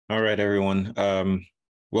All right, everyone.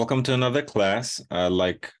 Welcome to another class.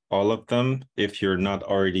 Like all of them, if you're not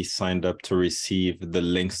already signed up to receive the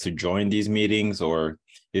links to join these meetings, or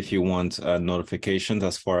if you want notifications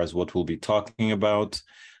as far as what we'll be talking about,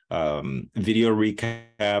 video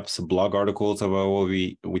recaps, blog articles about what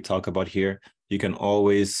we talk about here, you can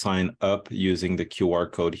always sign up using the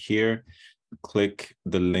QR code here. Click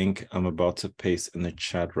the link I'm about to paste in the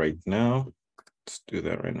chat right now. Let's do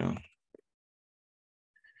that right now.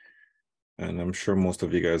 And I'm sure most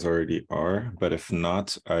of you guys already are, but if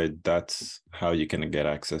not, that's how you can get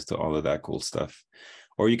access to all of that cool stuff.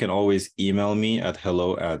 Or you can always email me at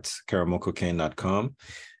hello@karamococaine.com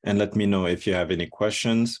and let me know if you have any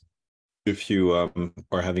questions, if you are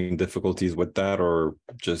having difficulties with that, or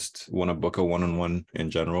just want to book a one-on-one in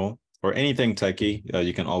general, or anything techie,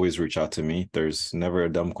 you can always reach out to me. There's never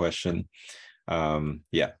a dumb question.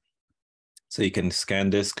 Yeah. So you can scan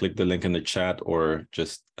this, click the link in the chat, or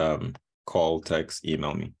just call, text,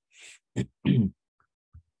 email me.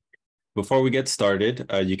 Before we get started,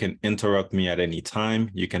 you can interrupt me at any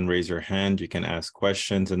time. You can raise your hand. You can ask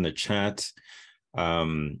questions in the chat.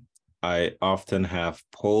 I often have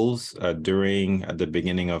polls at the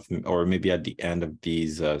beginning of, or maybe at the end of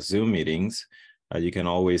these Zoom meetings. You can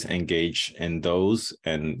always engage in those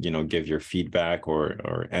and, give your feedback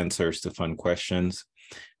or answers to fun questions.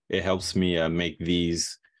 It helps me make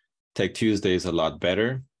these Tech Tuesdays a lot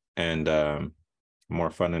better and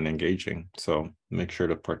more fun and engaging. So make sure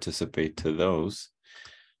to participate to those.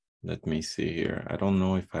 Let me see here. I don't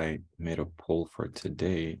know if I made a poll for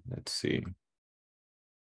today. Let's see.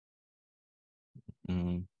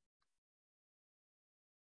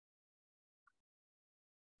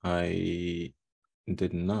 I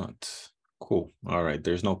did not. Cool. All right.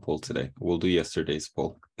 There's no poll today. We'll do yesterday's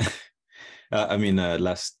poll.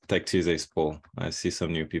 Last Tech Tuesday's poll. I see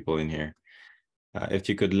some new people in here. If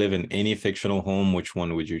you could live in any fictional home, which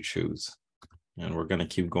one would you choose? And we're going to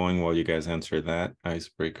keep going while you guys answer that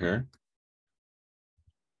icebreaker.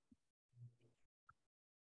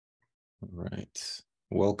 All right.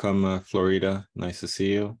 Welcome, Florida. Nice to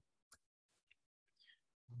see you.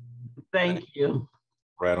 Thank you.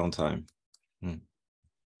 Right on time.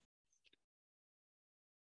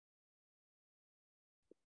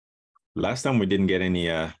 Last time we didn't get any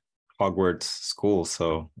Hogwarts school,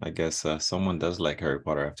 so I guess someone does like Harry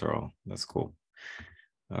Potter after all. That's cool.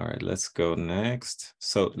 All right, let's go next.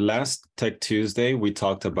 So last Tech Tuesday, we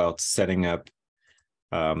talked about setting up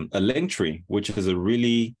a link tree, which is a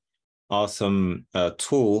really awesome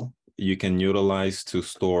tool you can utilize to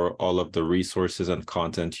store all of the resources and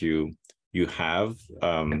content you have,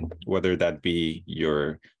 whether that be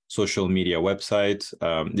your social media website,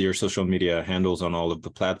 your social media handles on all of the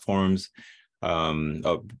platforms,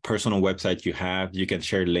 a personal website you have. You can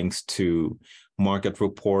share links to market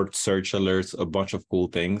reports, search alerts, a bunch of cool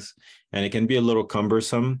things. And it can be a little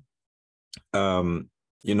cumbersome, to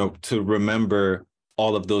remember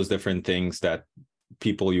all of those different things that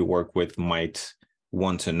people you work with might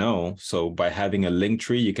want to know. So by having a link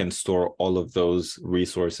tree, you can store all of those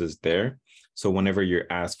resources there. So whenever you're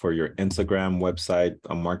asked for your Instagram website,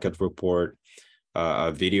 a market report,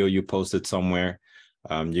 a video you posted somewhere,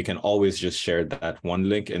 you can always just share that one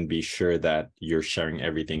link and be sure that you're sharing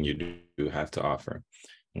everything you do have to offer.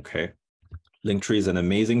 Okay. Linktree is an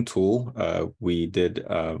amazing tool. We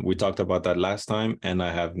talked about that last time, and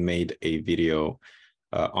I have made a video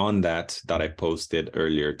on that I posted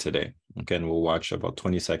earlier today. Again, we'll watch about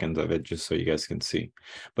 20 seconds of it just so you guys can see.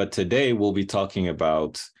 But today we'll be talking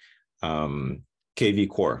about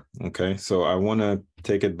KvCORE. Okay, so I want to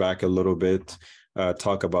take it back a little bit,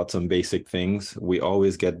 talk about some basic things. We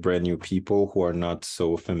always get brand new people who are not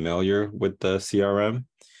so familiar with the CRM.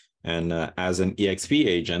 And as an EXP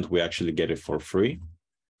agent, we actually get it for free.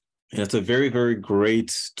 And it's a very, very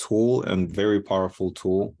great tool and very powerful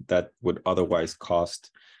tool that would otherwise cost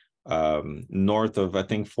north of, I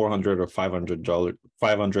think, $400 or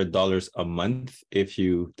 $500 a month if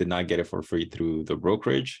you did not get it for free through the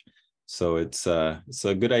brokerage. So it's a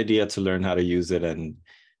good idea to learn how to use it and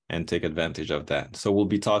take advantage of that. So we'll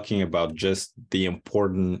be talking about just the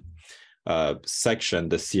important section,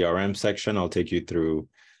 the CRM section. I'll take you through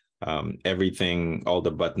everything, all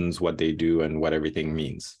the buttons, what they do, and what everything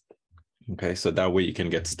means. Okay, so that way you can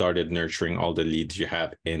get started nurturing all the leads you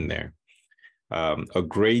have in there. A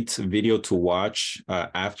great video to watch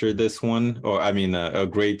after this one, a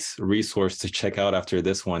great resource to check out after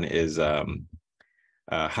this one is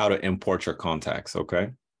how to import your contacts, okay?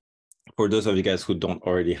 For those of you guys who don't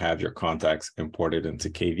already have your contacts imported into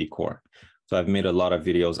KvCORE. So I've made a lot of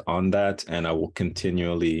videos on that, and I will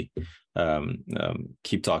continually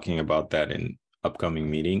keep talking about that in upcoming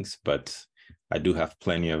meetings, but I do have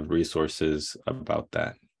plenty of resources about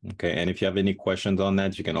that. Okay, and if you have any questions on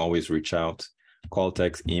that, you can always reach out, call,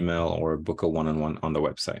 text, email, or book a one-on-one on the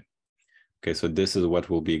website. Okay, so this is what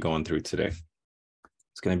we'll be going through today.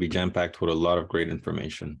 It's going to be jam-packed with a lot of great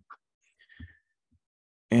information.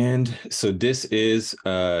 And so this is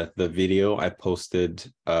the video I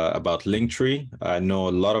posted about Linktree. I know a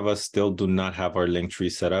lot of us still do not have our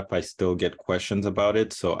Linktree set up. I still get questions about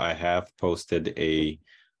it. So I have posted a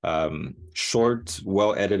short,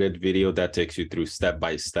 well-edited video that takes you through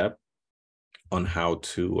step-by-step on how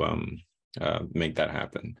to make that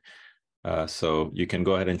happen. So you can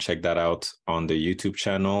go ahead and check that out on the YouTube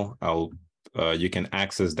channel. You can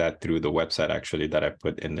access that through the website actually that I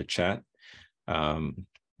put in the chat.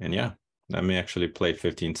 And yeah, let me actually play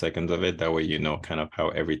 15 seconds of it. That way you know kind of how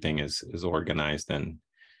everything is organized and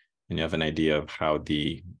you have an idea of how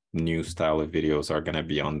the new style of videos are going to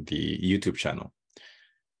be on the YouTube channel.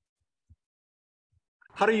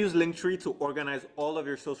 How to use Linktree to organize all of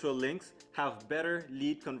your social links, have better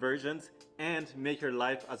lead conversions, and make your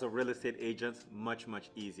life as a real estate agent much, much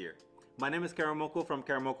easier. My name is KvCORE from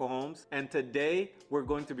KvCORE Homes, and today we're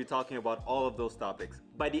going to be talking about all of those topics.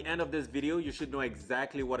 By the end of this video, you should know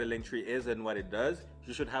exactly what a Linktree is and what it does.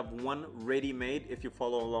 You should have one ready-made if you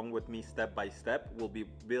follow along with me step by step. We'll be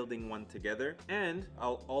building one together, and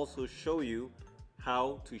I'll also show you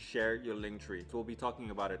how to share your Linktree. So we'll be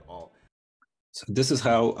talking about it all. So this is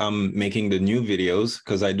how I'm making the new videos,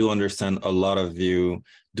 because I do understand a lot of you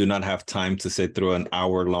do not have time to sit through an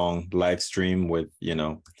hour-long live stream with,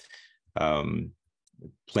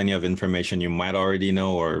 plenty of information you might already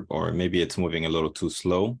know, or maybe it's moving a little too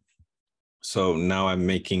slow. So now I'm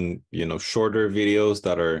making, shorter videos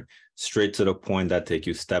that are straight to the point that take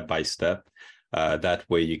you step by step. That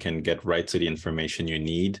way you can get right to the information you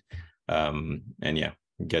need, and yeah,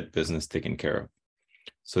 get business taken care of.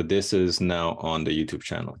 So this is now on the YouTube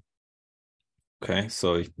channel. Okay,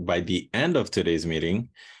 so by the end of today's meeting,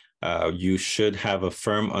 you should have a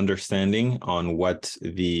firm understanding on what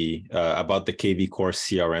about the KvCORE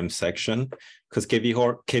CRM section, because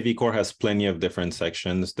KvCORE has plenty of different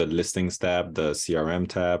sections: the listings tab, the CRM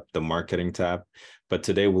tab, the marketing tab. But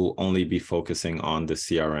today we'll only be focusing on the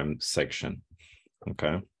CRM section.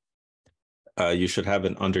 Okay, you should have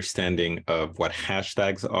an understanding of what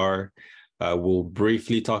hashtags are. We'll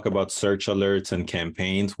briefly talk about search alerts and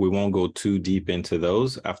campaigns. We won't go too deep into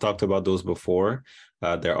those. I've talked about those before.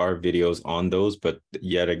 There are videos on those, but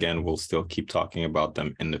yet again, we'll still keep talking about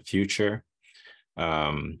them in the future.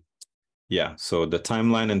 Yeah, so the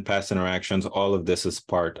timeline and past interactions, all of this is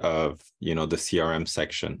part of, the CRM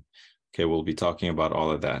section. Okay, we'll be talking about all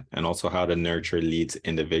of that, and also how to nurture leads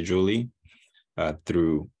individually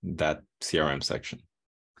through that CRM section.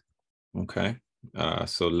 Okay.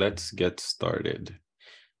 So let's get started.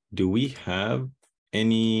 Do we have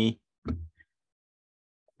any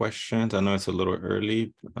questions? I know it's a little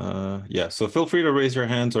early. Yeah, so feel free to raise your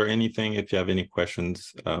hands or anything if you have any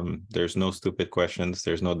questions. There's no stupid questions.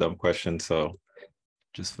 There's no dumb questions. So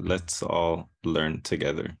just let's all learn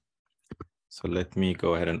together. So let me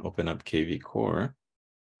go ahead and open up KvCORE.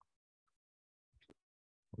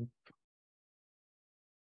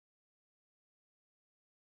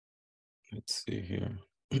 Let's see here.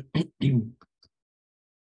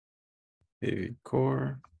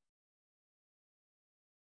 KvCORE.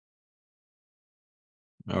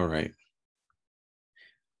 All right.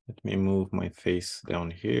 Let me move my face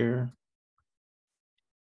down here.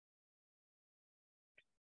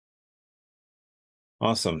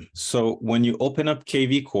 Awesome. So when you open up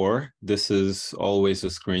KvCORE, this is always a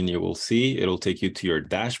screen you will see. It'll take you to your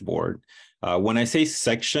dashboard. When I say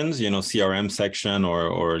sections, CRM section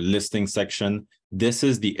or listing section, this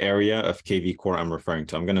is the area of KvCORE I'm referring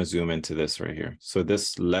to. I'm going to zoom into this right here. So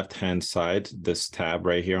this left-hand side, this tab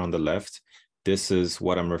right here on the left, this is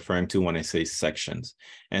what I'm referring to when I say sections.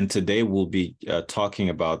 And today we'll be talking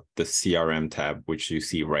about the CRM tab, which you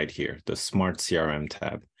see right here, the Smart CRM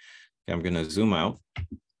tab. I'm going to zoom out.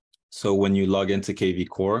 So when you log into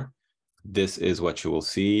KvCORE, this is what you will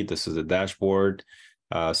see. This is a dashboard.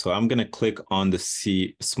 So I'm going to click on the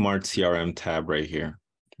Smart CRM tab right here.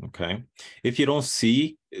 Okay. If you don't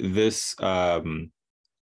see this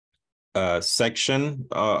section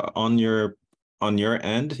on your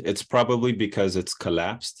end, it's probably because it's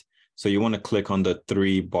collapsed. So you want to click on the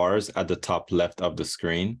 3 bars at the top left of the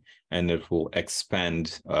screen, and it will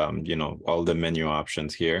expand, all the menu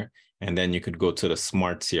options here. And then you could go to the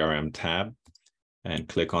Smart CRM tab and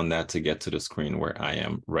click on that to get to the screen where I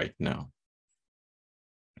am right now.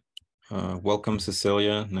 Welcome,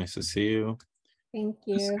 Cecilia. Nice to see you. Thank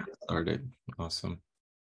you. Let's get started. Awesome.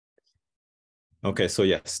 Okay, so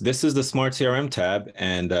yes, this is the Smart CRM tab,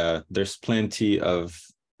 and there's plenty of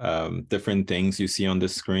different things you see on the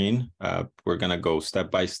screen. We're gonna go step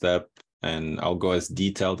by step, and I'll go as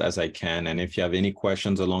detailed as I can. And if you have any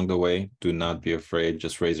questions along the way, do not be afraid.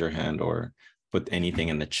 Just raise your hand or put anything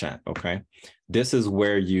in the chat, okay? This is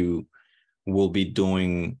where you will be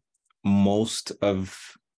doing most of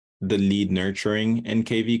the lead nurturing in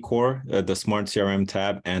KvCORE, the Smart CRM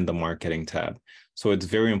tab and the Marketing tab. So it's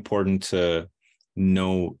very important to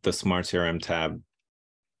know the Smart CRM tab,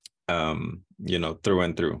 through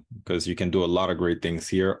and through, because you can do a lot of great things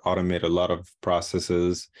here, automate a lot of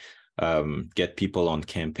processes, get people on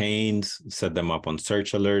campaigns, set them up on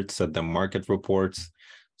search alerts, set them market reports.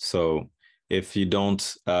 So if you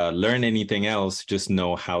don't learn anything else, just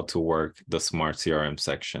know how to work the Smart CRM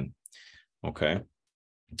section. Okay.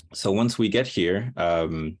 So once we get here,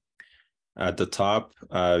 at the top,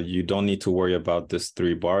 you don't need to worry about this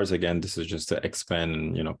 3 bars. Again, this is just to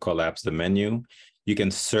expand and, collapse the menu. You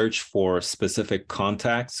can search for specific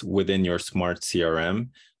contacts within your Smart CRM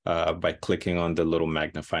by clicking on the little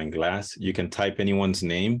magnifying glass. You can type anyone's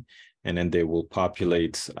name, and then they will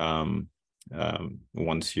populate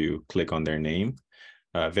once you click on their name.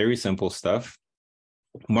 Very simple stuff.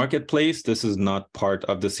 Marketplace, this is not part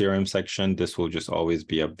of the CRM section. This will just always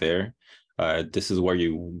be up there. This is where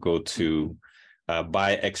you go to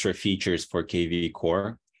buy extra features for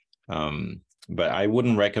KvCORE. But I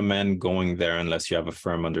wouldn't recommend going there unless you have a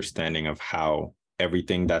firm understanding of how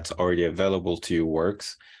everything that's already available to you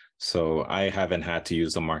works. So I haven't had to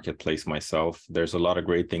use the marketplace myself. There's a lot of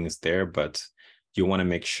great things there, but you want to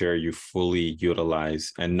make sure you fully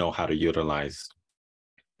utilize and know how to utilize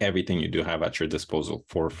everything you do have at your disposal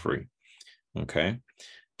for free. Okay.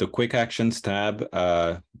 The quick actions tab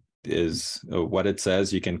is what it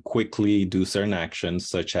says. You can quickly do certain actions,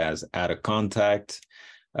 such as add a contact.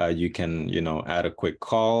 You can, add a quick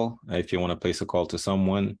call if you want to place a call to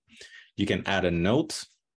someone. You can add a note.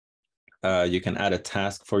 You can add a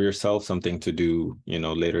task for yourself, something to do,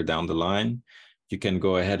 later down the line. You can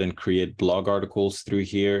go ahead and create blog articles through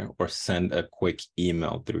here or send a quick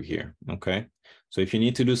email through here. Okay. So if you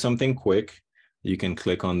need to do something quick, you can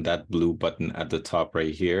click on that blue button at the top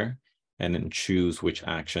right here and then choose which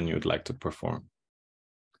action you would like to perform.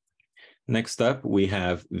 Next up, we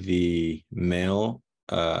have the mail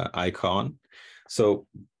icon. So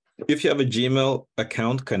if you have a Gmail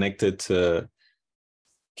account connected to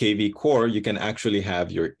KvCORE, you can actually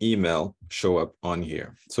have your email show up on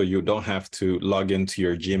here. So you don't have to log into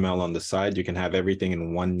your Gmail on the side. You can have everything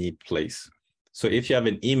in one neat place. So if you have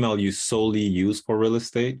an email you solely use for real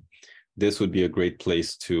estate, this would be a great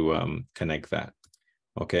place to connect that.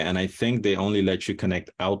 Okay, and I think they only let you connect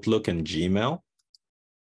Outlook and Gmail.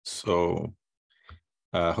 So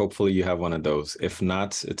hopefully you have one of those. If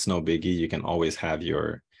not, it's no biggie. You can always have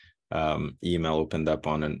your email opened up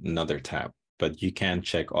on another tab, but you can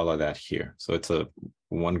check all of that here. So it's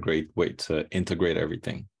one great way to integrate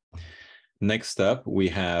everything. Next up, we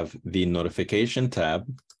have the notification tab.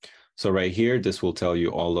 So right here, this will tell you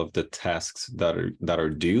all of the tasks that are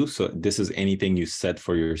due. So this is anything you set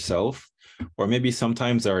for yourself, or maybe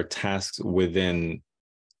sometimes there are tasks within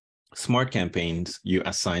Smart Campaigns you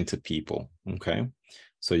assign to people. Okay,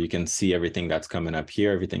 so you can see everything that's coming up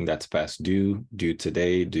here, everything that's past due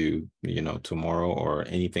today, due tomorrow, or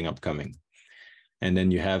anything upcoming. And then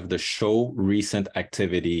you have the Show Recent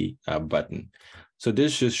Activity button. So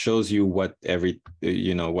this just shows you what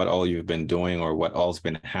what all you've been doing or what all's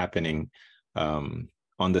been happening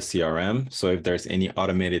on the CRM. So if there's any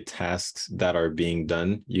automated tasks that are being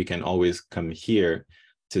done, you can always come here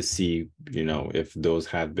to see, if those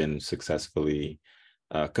have been successfully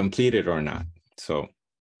completed or not. So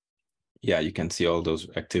yeah, you can see all those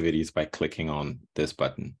activities by clicking on this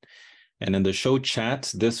button. And then the Show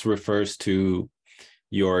Chat, this refers to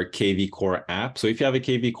your KvCORE app. So if you have a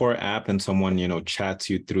KvCORE app and someone, chats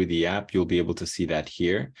you through the app, you'll be able to see that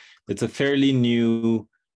here. It's a fairly new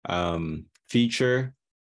feature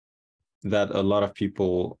that a lot of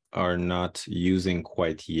people are not using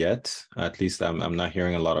quite yet. At least I'm not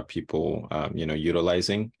hearing a lot of people,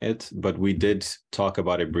 utilizing it, but we did talk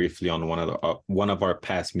about it briefly on one of our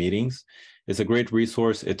past meetings. It's a great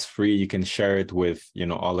resource. It's free. You can share it with,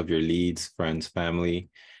 all of your leads, friends, family,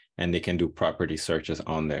 and they can do property searches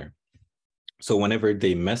on there. So whenever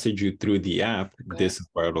they message you through the app, this is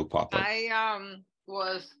where it'll pop up. I'm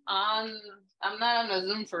not on a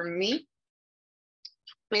Zoom for me.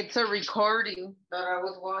 It's a recording that I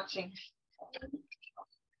was watching.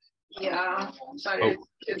 Yeah, but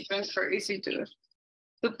it's been crazy too.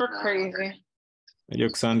 Super crazy.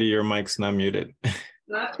 Yoksandi, your mic's not muted.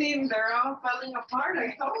 Nothing, they're all falling apart,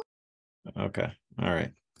 I hope. Okay. All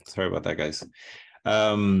right. Sorry about that, guys.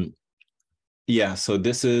 Yeah, so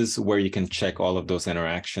this is where you can check all of those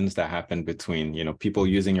interactions that happen between, people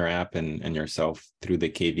using your app and yourself through the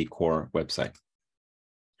KvCORE website.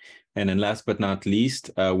 And then last but not least,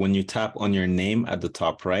 when you tap on your name at the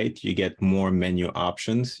top right, you get more menu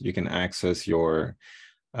options. You can access your,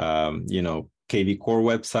 KvCORE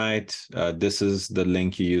website. This is the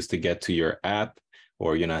link you use to get to your app,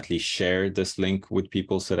 or, at least share this link with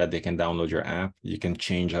people so that they can download your app. You can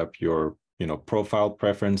change up your, profile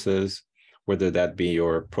preferences, whether that be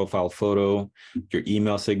your profile photo, your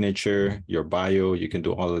email signature, your bio. You can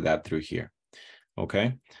do all of that through here.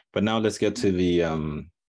 Okay, but now let's get to the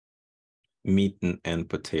meat and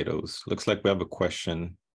potatoes. Looks like we have a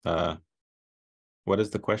question. What is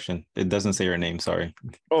the question? It doesn't say your name, sorry.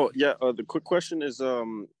 Oh, yeah. The quick question is,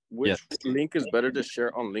 which Yes. link is better to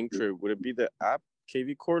share on Linktree? Would it be the app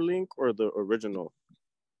KvCORE link or the original?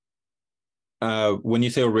 When you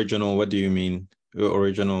say original, what do you mean?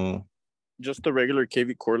 Original? Just the regular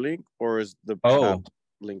KvCORE link, or is the app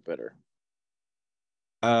link better?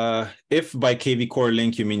 If by KvCORE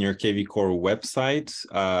link you mean your KvCORE website,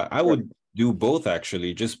 I would do both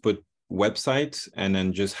actually. Just put website and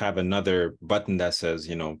then just have another button that says,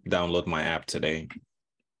 download my app today.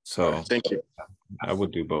 So right, thank you. I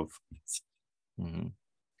would do both. Mm-hmm.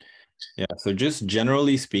 Yeah, so just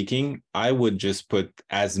generally speaking, I would just put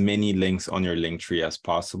as many links on your link tree as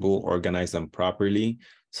possible, organize them properly.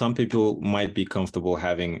 Some people might be comfortable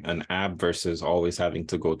having an app versus always having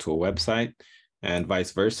to go to a website, and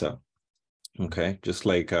vice versa. Okay, just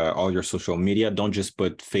like all your social media, don't just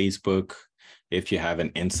put Facebook if you have an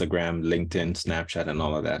Instagram, LinkedIn, Snapchat, and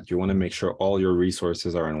all of that. You want to make sure all your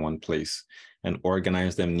resources are in one place and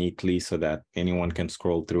organize them neatly so that anyone can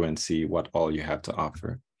scroll through and see what all you have to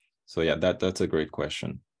offer. So yeah, that's a great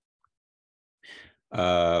question.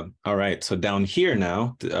 All right, so down here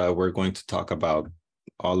now, we're going to talk about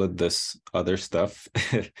all of this other stuff.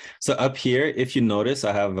 So up here, if you notice,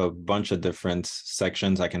 I have a bunch of different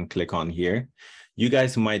sections I can click on here. You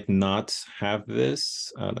guys might not have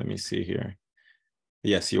this. Let me see here.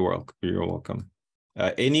 Yes, you're welcome.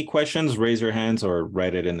 Any questions, raise your hands or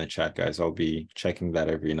write it in the chat, guys. I'll be checking that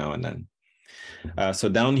every now and then. So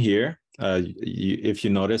down here, if you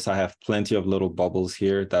notice, I have plenty of little bubbles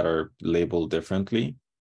here that are labeled differently.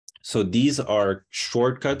 So these are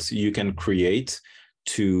shortcuts you can create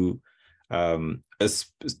to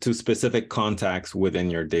specific contacts within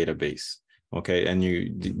your database. Okay, and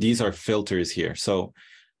these are filters here. So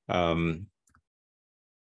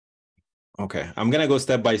okay, I'm gonna go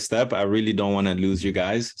step by step. I really don't want to lose you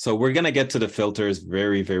guys. So we're gonna get to the filters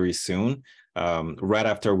very, very soon, right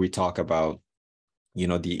after we talk about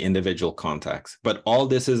the individual contacts. But all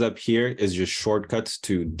this is up here is just shortcuts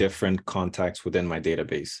to different contacts within my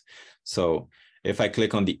database. So if I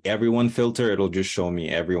click on the everyone filter, it'll just show me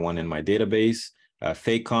everyone in my database.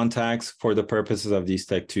 Fake contacts, for the purposes of these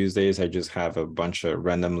Tech Tuesdays, I just have a bunch of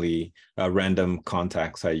random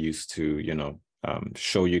contacts I use to,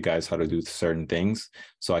 show you guys how to do certain things.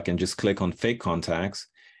 So I can just click on fake contacts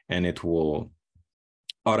and it will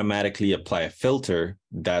automatically apply a filter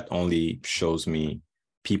that only shows me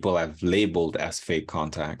people I've labeled as fake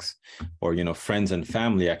contacts, or friends and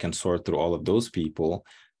family. I can sort through all of those people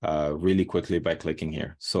really quickly by clicking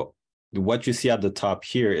here. So what you see at the top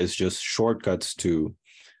here is just shortcuts to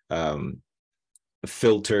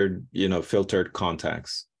filtered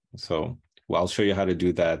contacts. So I'll show you how to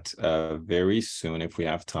do that very soon if we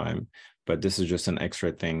have time. But this is just an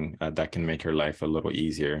extra thing that can make your life a little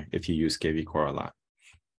easier if you use KvCORE a lot.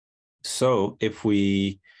 So if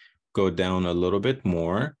we go down a little bit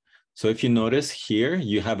more, so if you notice here,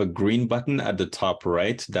 you have a green button at the top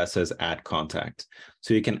right that says add contact.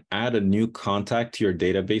 So you can add a new contact to your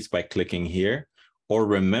database by clicking here, or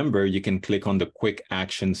remember, you can click on the quick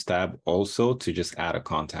actions tab also to just add a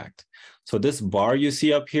contact. So this bar you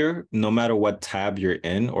see up here, no matter what tab you're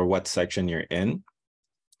in or what section you're in,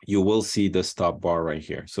 you will see this top bar right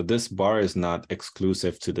here. So this bar is not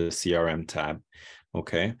exclusive to the CRM tab,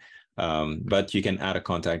 okay? But you can add a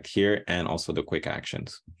contact here and also the quick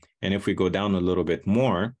actions. And if we go down a little bit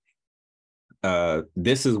more,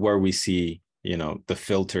 this is where we see, the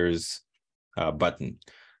filters button.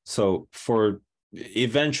 So for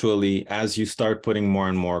eventually, as you start putting more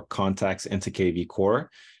and more contacts into KvCORE,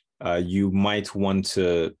 you might want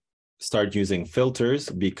to start using filters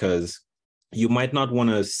because you might not want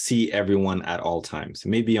to see everyone at all times.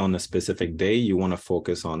 Maybe on a specific day, you want to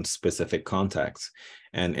focus on specific contacts.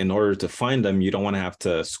 And in order to find them, you don't want to have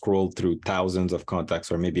to scroll through thousands of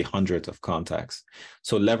contacts or maybe hundreds of contacts.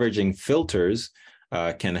 So leveraging filters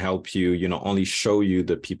can help you, only show you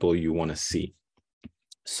the people you want to see.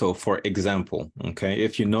 So for example, okay,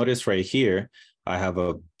 if you notice right here, I have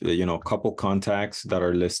a couple contacts that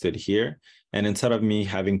are listed here. And instead of me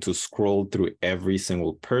having to scroll through every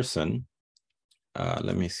single person,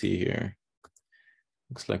 let me see here.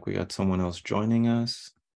 Looks like we got someone else joining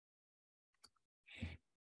us.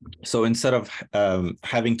 So instead of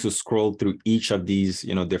having to scroll through each of these,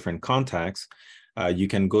 different contacts, you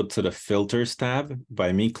can go to the filters tab.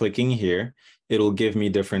 By me clicking here, it'll give me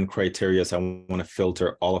different criteria I want to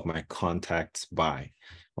filter all of my contacts by.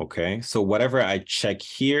 Okay, so whatever I check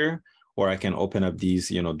here, or I can open up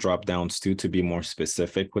these, drop downs too, to be more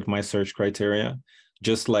specific with my search criteria.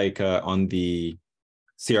 Just like on the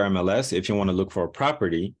CRMLS, if you want to look for a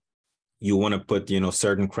property, you want to put,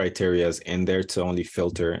 certain criterias in there to only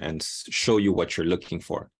filter and show you what you're looking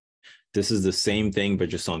for. This is the same thing, but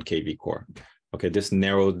just on KvCORE. Okay, this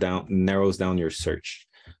narrows down your search.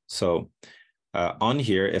 So on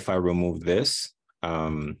here, if I remove this,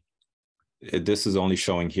 this is only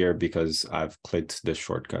showing here because I've clicked this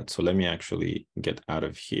shortcut. So let me actually get out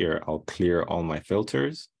of here. I'll clear all my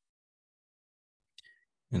filters.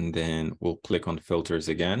 And then we'll click on filters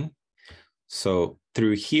again. So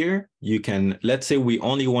through here, you can, let's say we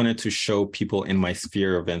only wanted to show people in my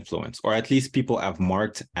sphere of influence, or at least people I've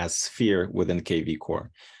marked as sphere within KvCORE.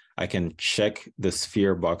 I can check the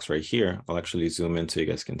sphere box right here. I'll actually zoom in so you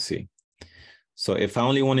guys can see. So if I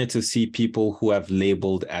only wanted to see people who have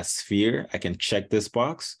labeled as sphere, I can check this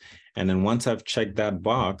box. And then once I've checked that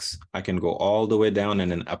box, I can go all the way down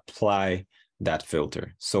and then apply that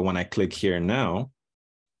filter. So when I click here now,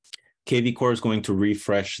 KvCORE is going to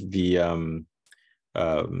refresh the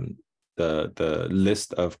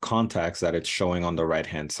list of contacts that it's showing on the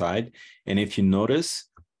right-hand side. And if you notice,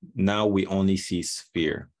 now we only see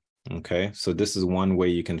sphere. Okay, so this is one way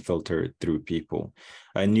you can filter through people,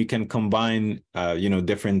 and you can combine,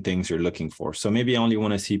 different things you're looking for. So maybe I only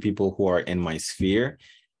want to see people who are in my sphere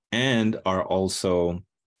and are also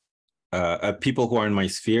people who are in my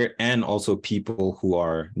sphere and also people who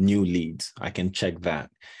are new leads. I can check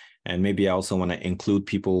that. And maybe I also want to include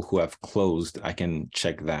people who have closed. I can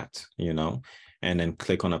check that, and then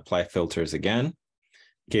click on apply filters again.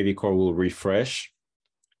 KvCORE will refresh,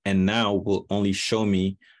 and now will only show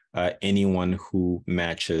me anyone who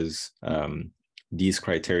matches these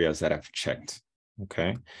criteria that I've checked.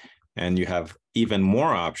 Okay, and you have even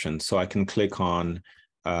more options. So I can click on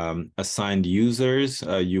assigned users.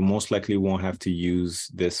 You most likely won't have to use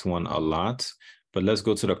this one a lot. But let's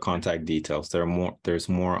go to the contact details. There's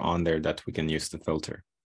more on there that we can use to filter.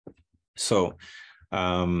 So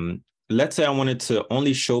let's say I wanted to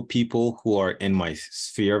only show people who are in my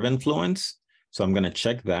sphere of influence. So I'm going to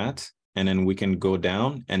check that. And then we can go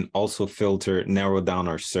down and also filter, narrow down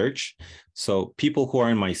our search. So people who are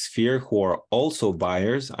in my sphere who are also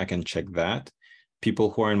buyers, I can check that. People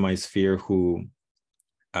who are in my sphere who,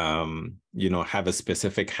 have a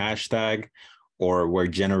specific hashtag, or were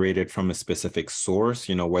generated from a specific source,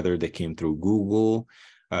 whether they came through Google,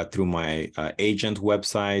 through my agent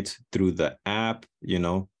website, through the app,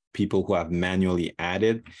 people who have manually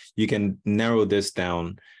added. You can narrow this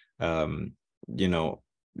down,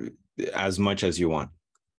 as much as you want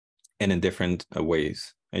and in different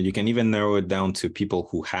ways. And you can even narrow it down to people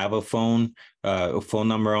who have a phone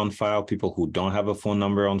number on file, people who don't have a phone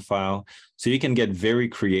number on file. So you can get very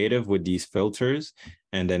creative with these filters.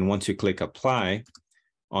 And then once you click apply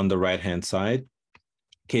on the right-hand side,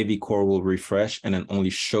 KvCORE will refresh and then only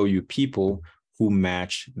show you people who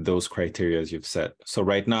match those criteria you've set. So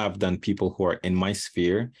right now I've done people who are in my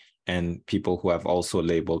sphere and people who have also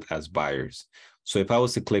labeled as buyers. So if I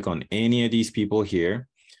was to click on any of these people here,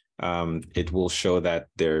 it will show that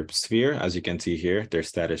their sphere, as you can see here, their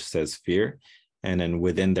status says sphere. And then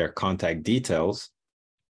within their contact details,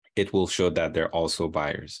 it will show that they're also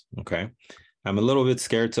buyers, okay? I'm a little bit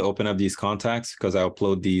scared to open up these contacts because I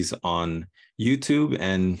upload these on YouTube,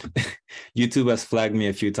 and YouTube has flagged me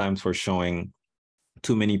a few times for showing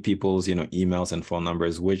too many people's, emails and phone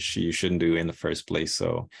numbers, which you shouldn't do in the first place.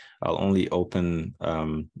 So I'll only open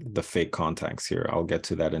the fake contacts here. I'll get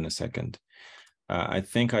to that in a second. I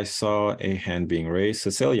think I saw a hand being raised.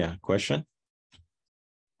 Cecilia, question?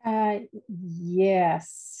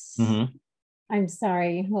 Yes. Mm-hmm. I'm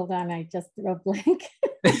sorry. Hold on. I just threw a blank.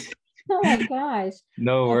 Oh my gosh.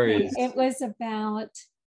 No worries. Okay. It was about,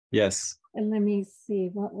 yes. Let me see.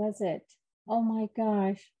 What was it? Oh my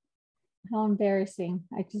gosh. How embarrassing.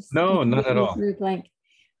 I just not at all. Threw a blank.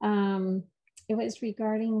 It was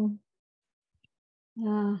regarding,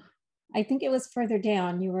 I think it was further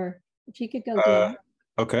down. If you could go down.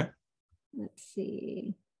 Okay. Let's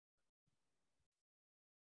see.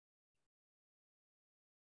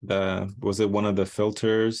 Was it one of the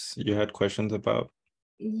filters you had questions about?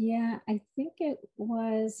 Yeah, I think it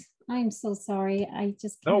was. I'm so sorry. I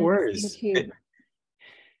just No can't worries. seem to.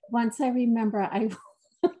 Once I remember, I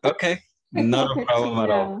Okay, I not will a let you problem at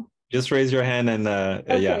all. know. Just raise your hand and yeah.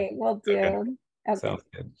 Okay, will Okay, do. Okay. sounds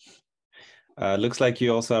good. Looks like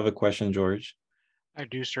you also have a question, George. I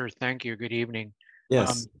do, sir. Thank you. Good evening.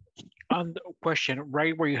 Yes. On the question,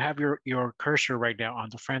 right where you have your cursor right now on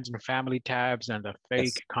the friends and family tabs and the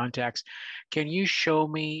fake Yes. contacts, can you show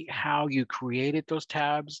me how you created those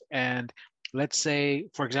tabs? And let's say,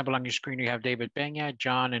 for example, on your screen, you have David Peña,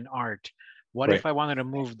 John, and Art. What Right. if I wanted to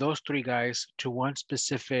move those three guys to one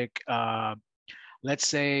specific, let's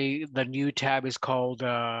say the new tab is called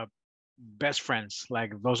best friends.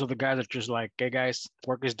 Like those are the guys that just like, hey guys,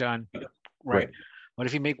 work is done, right? Right. What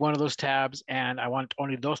if you make one of those tabs and I want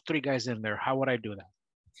only those three guys in there? How would I do that?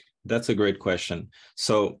 That's a great question.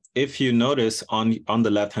 So if you notice on the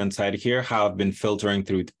left-hand side here, how I've been filtering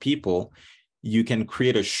through the people, you can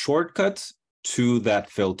create a shortcut to that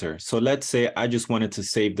filter. So let's say I just wanted to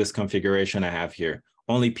save this configuration I have here,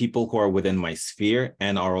 only people who are within my sphere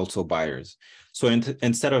and are also buyers. So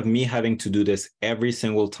instead of me having to do this every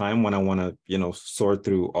single time when I want to, sort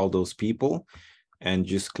through all those people and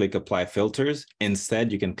just click apply filters,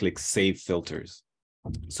 instead you can click save filters.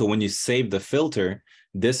 So when you save the filter,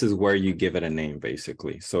 this is where you give it a name,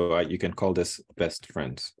 basically. So you can call this best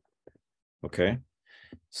friends. Okay.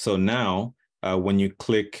 So now when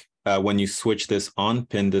you switch this on,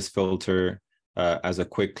 pin this filter as a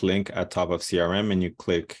quick link at top of CRM and you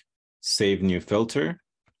click save new filter.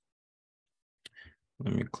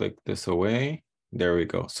 Let me click this away. There we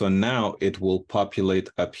go. So now it will populate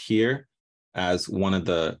up here as one of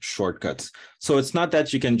the shortcuts. So it's not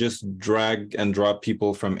that you can just drag and drop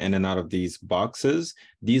people from in and out of these boxes.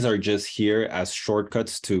 These are just here as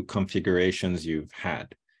shortcuts to configurations you've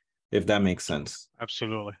had, if that makes sense.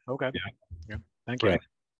 Absolutely. Okay. Yeah. Thank you. Right.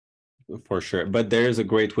 For sure. But there is a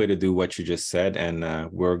great way to do what you just said,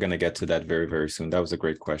 and we're going to get to that very, very soon. That was a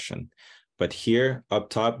great question. But here up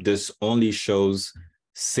top, this only shows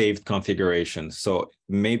saved configurations. So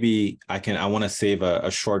maybe I want to save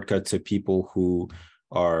a shortcut to people who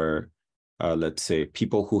are, let's say,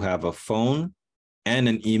 people who have a phone and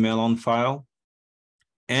an email on file,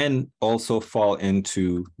 and also fall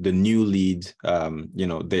into the new lead.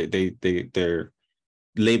 They're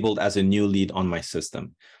labeled as a new lead on my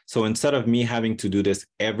system. So instead of me having to do this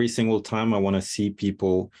every single time I want to see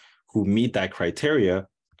people who meet that criteria,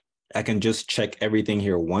 I can just check everything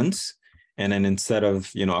here once. And then instead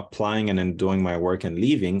of, applying and then doing my work and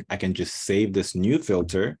leaving, I can just save this new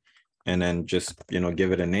filter and then just,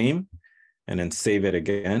 give it a name and then save it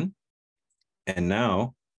again. And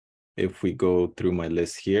now if we go through my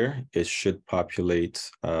list here, it should populate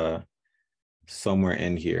somewhere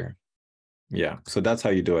in here. Yeah, so that's how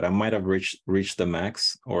you do it. I might have reached the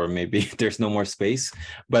max, or maybe there's no more space,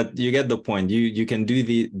 but you get the point. You can do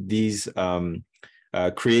these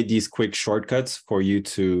create these quick shortcuts for you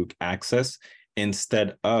to access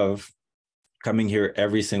instead of coming here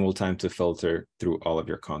every single time to filter through all of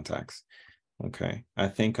your contacts. Okay, I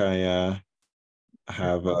think I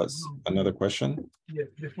have another question. Yeah,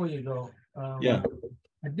 before you go. Yeah.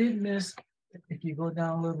 I did miss, if you go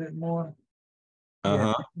down a little bit more.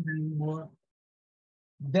 Uh-huh. More.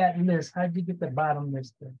 That list, how'd you get the bottom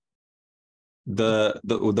list there? The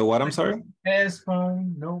what, I'm sorry? Has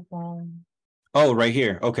phone, no phone. Oh, right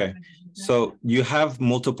here. Okay. So you have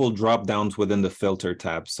multiple drop downs within the filter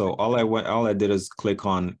tab. So all I did is click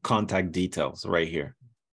on contact details right here.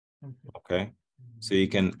 Okay. So you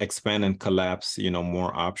can expand and collapse,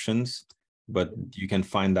 more options, but you can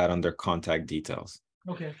find that under contact details.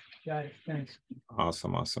 Okay, got it. Thanks.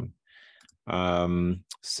 Awesome.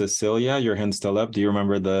 Cecilia, your hand's still up. Do you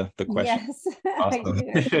remember the question? Yes, Awesome.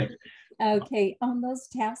 I do. Okay, on those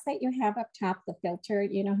tabs that you have up top, the filter,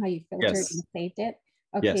 you know how you filtered Yes. and saved it?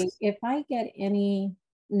 Okay, Yes. if I get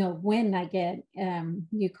when I get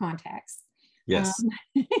new contacts. Yes.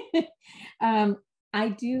 I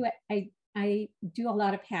do a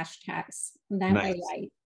lot of hashtags that Nice.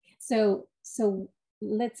 way. So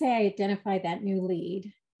let's say I identify that new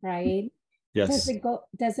lead, right? Yes.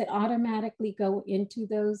 Does it automatically go into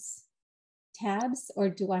those tabs, or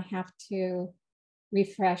do I have to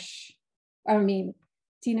refresh? Do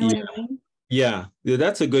you know what I mean? Yeah,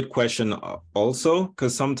 that's a good question also,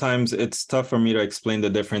 because sometimes it's tough for me to explain the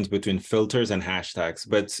difference between filters and hashtags.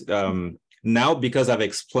 But now, because I've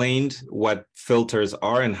explained what filters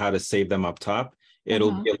are and how to save them up top,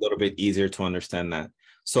 it'll be a little bit easier to understand that.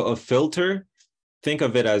 So a filter, think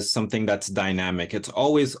of it as something that's dynamic. It's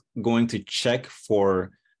always going to check for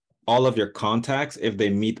all of your contacts if they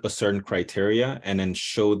meet a certain criteria, and then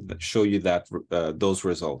show you that those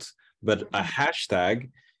results. But a hashtag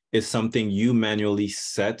is something you manually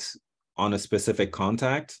set on a specific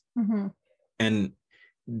contact, and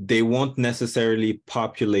they won't necessarily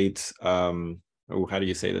populate. How do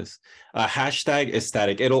you say this? A hashtag is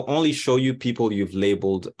static. It'll only show you people you've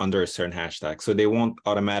labeled under a certain hashtag. So they won't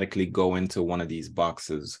automatically go into one of these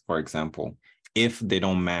boxes, for example, if they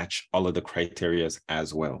don't match all of the criterias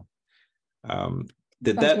as well.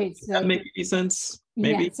 Did that make any sense?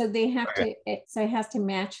 Maybe? Yeah, so they have to, so it has to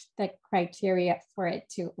match the criteria for it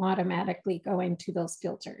to automatically go into those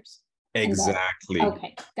filters. Exactly.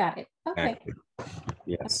 Okay, got it. Okay. Exactly.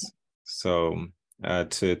 Yes. Okay. So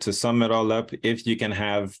to sum it all up, if you can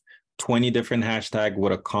have 20 different hashtags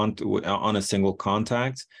with on a single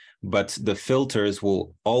contact, but the filters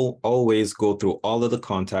will always go through all of the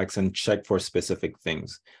contacts and check for specific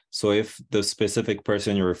things. So if the specific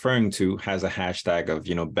person you're referring to has a hashtag of,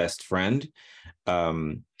 you know, best friend,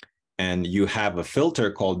 and you have a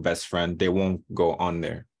filter called best friend, they won't go on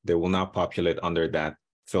there. They will not populate under that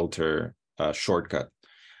filter shortcut.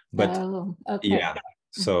 But yeah,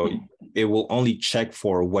 so it will only check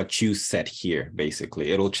for what you set here.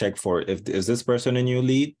 Basically, it'll check for is this person a new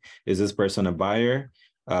lead? Is this person a buyer?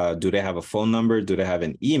 Do they have a phone number? Do they have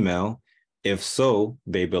an email? If so,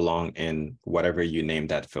 they belong in whatever you name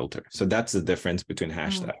that filter. So that's the difference between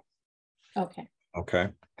hashtags. Okay. Okay.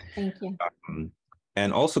 Thank you.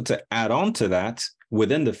 And also to add on to that,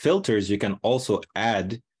 within the filters, you can also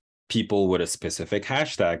add people with a specific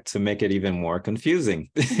hashtag to make it even more confusing.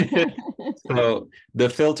 So the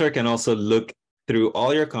filter can also look through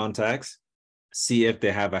all your contacts, see if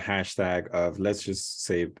they have a hashtag of, let's just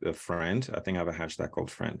say a friend. I think I have a hashtag called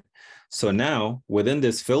friend. So now within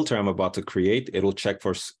this filter I'm about to create, it'll check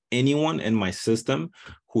for anyone in my system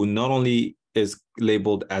who not only is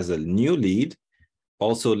labeled as a new lead,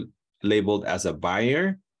 also labeled as a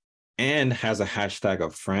buyer, and has a hashtag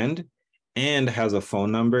of friend, and has a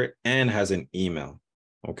phone number, and has an email.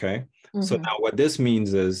 Okay. So now what this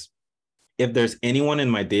means is, if there's anyone in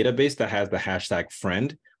my database that has the hashtag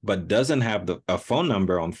friend, but doesn't have a phone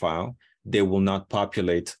number on file, they will not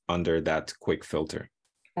populate under that quick filter.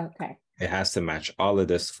 Okay. It has to match all of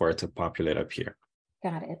this for it to populate up here.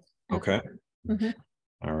 Got it. Okay.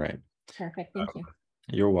 All right. Perfect. Thank you.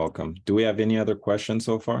 You're welcome. Do we have any other questions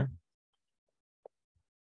so far?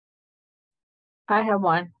 I have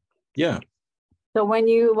one. Yeah. So when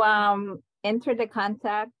you enter the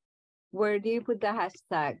contact, where do you put the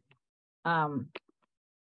hashtag?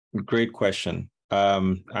 Great question.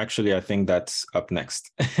 Actually, I think that's up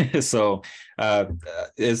next. So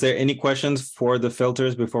is there any questions for the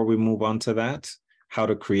filters before we move on to that? How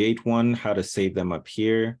to create one, how to save them up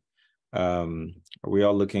here? Are we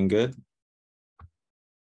all looking good?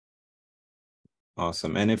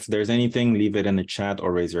 Awesome. And if there's anything, leave it in the chat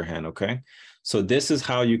or raise your hand, okay? So this is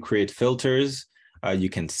how you create filters. You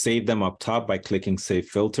can save them up top by clicking Save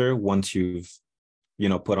Filter once you've, you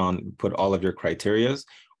know, put all of your criterias.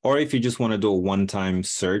 Or if you just want to do a one-time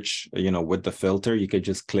search, you know, with the filter, you could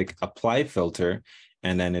just click Apply Filter,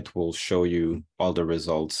 and then it will show you all the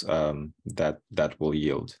results that will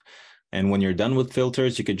yield. And when you're done with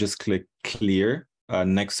filters, you could just click Clear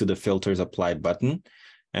next to the Filters Applied button.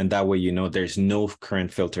 And that way, you know, there's no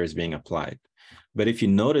current filters being applied. But if you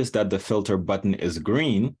notice that the filter button is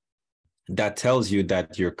green, that tells you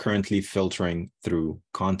that you're currently filtering through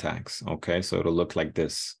contacts. Okay, so it'll look like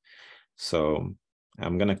this. So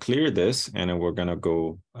I'm going to clear this, and then we're going to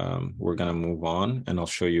go, we're going to move on, and I'll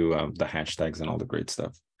show you the hashtags and all the great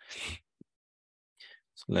stuff.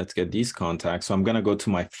 So let's get these contacts. So I'm going to go to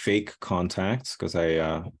my fake contacts because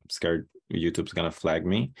I'm scared YouTube's going to flag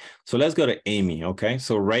me. So let's go to Amy. Okay,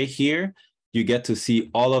 so right here, you get to see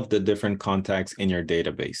all of the different contacts in your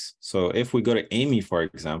database. So if we go to Amy, for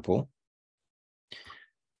example,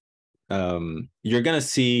 you're going to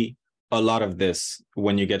see a lot of this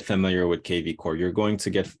when you get familiar with KvCORE. You're going to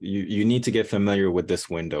get, you need to get familiar with this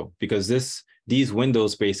window, because these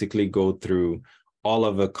windows basically go through all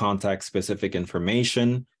of the contact specific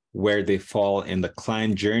information, where they fall in the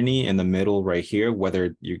client journey in the middle right here,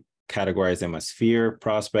 whether you categorize them as sphere,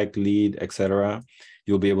 prospect, lead, etc.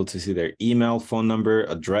 You'll be able to see their email, phone number,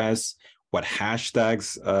 address, what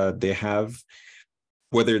hashtags they have,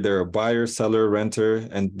 whether they're a buyer, seller, renter,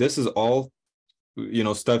 and this is all, you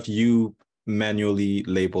know, stuff you manually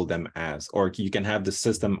label them as, or you can have the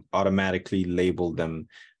system automatically label them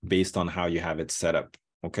based on how you have it set up.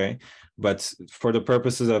 Okay, but for the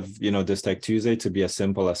purposes of, you know, this Tech Tuesday to be as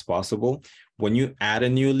simple as possible, when you add a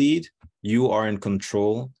new lead, you are in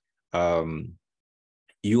control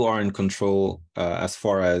you are in control as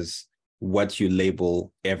far as what you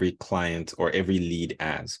label every client or every lead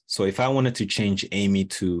as. So if I wanted to change Amy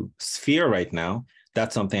to Sphere right now,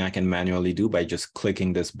 that's something I can manually do by just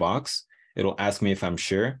clicking this box. It'll ask me if I'm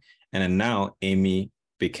sure. And then now Amy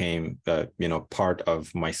became part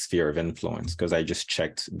of my sphere of influence because I just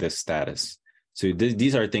checked this status. So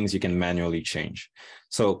these are things you can manually change.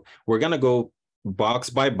 So we're going to go box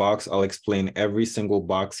by box. I'll explain every single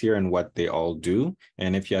box here and what they all do.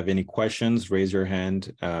 And if you have any questions, raise your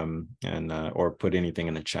hand or put anything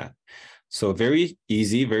in the chat. So very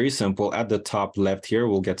easy, very simple. At the top left here,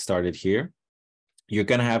 we'll get started here. You're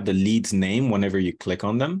going to have the lead's name whenever you click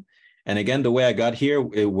on them. And again, the way I got here,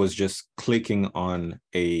 it was just clicking on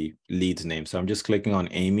a lead's name. So I'm just clicking on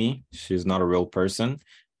Amy. She's not a real person,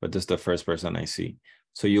 but this is the first person I see.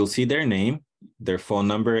 So you'll see their name, their phone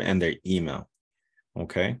number, and their email.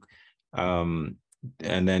 Okay. And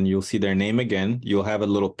then you'll see their name again. You'll have a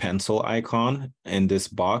little pencil icon in this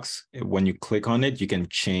box. When you click on it, you can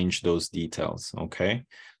change those details. Okay.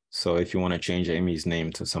 So if you want to change Amy's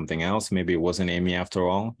name to something else, maybe it wasn't Amy after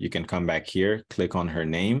all, you can come back here, click on her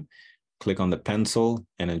name, click on the pencil,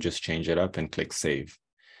 and then just change it up and click save.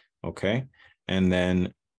 Okay. And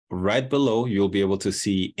then right below, you'll be able to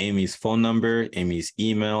see Amy's phone number, Amy's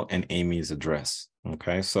email, and Amy's address.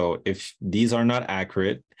 Okay. So if these are not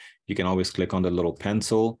accurate, you can always click on the little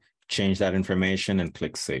pencil, change that information, and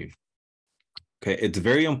click save. Okay. It's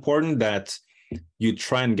very important that you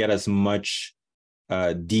try and get as much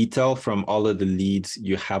detail from all of the leads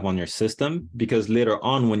you have on your system, because later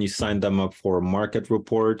on, when you sign them up for market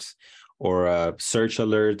reports or search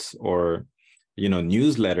alerts or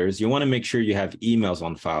newsletters, you want to make sure you have emails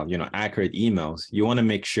on file, accurate emails. You want to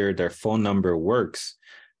make sure their phone number works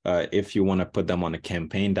if you want to put them on a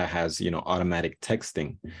campaign that has automatic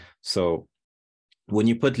texting. So when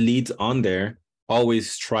you put leads on there,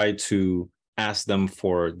 always try to ask them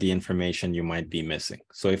for the information you might be missing.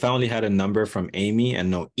 So if I only had a number from Amy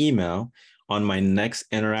and no email, on my next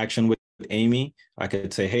interaction with Amy, I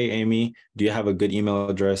could say, hey, Amy, do you have a good email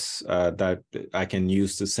address that I can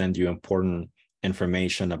use to send you important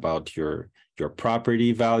information about your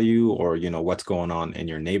property value or, what's going on in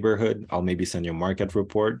your neighborhood? I'll maybe send you a market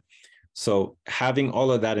report. So having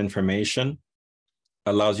all of that information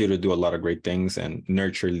allows you to do a lot of great things and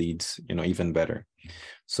nurture leads, even better.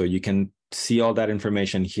 So you can see all that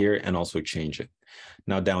information here and also change it.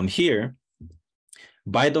 Now down here,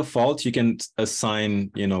 by default, you can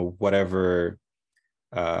assign, whatever,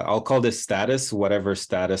 I'll call this status, whatever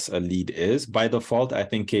status a lead is. By default, I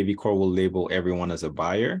think KvCORE will label everyone as a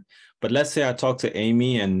buyer. But let's say I talk to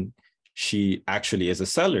Amy and she actually is a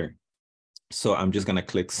seller. So I'm just going to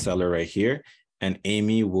click seller right here, and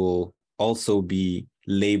Amy will also be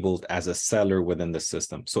labeled as a seller within the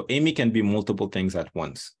system. So Amy can be multiple things at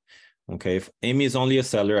once. Okay, if Amy is only a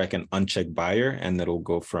seller, I can uncheck buyer and it'll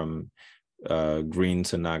go from green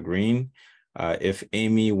to not green. If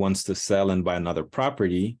Amy wants to sell and buy another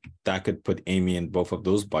property, that could put Amy in both of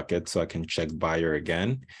those buckets. So I can check buyer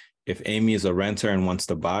again. If Amy is a renter and wants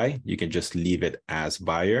to buy, you can just leave it as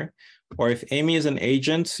buyer. Or if Amy is an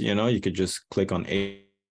agent, you could just click on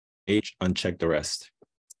age, uncheck the rest.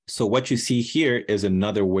 So what you see here is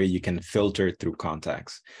another way you can filter through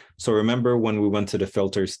contacts. So remember when we went to the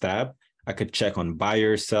filters tab, I could check on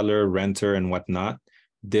buyer, seller, renter, and whatnot.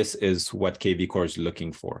 This is what KvCORE is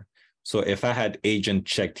looking for. So if I had agent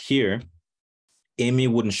checked here, Amy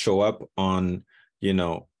wouldn't show up on,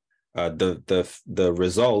 the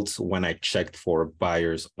results when I checked for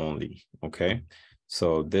buyers only. Okay.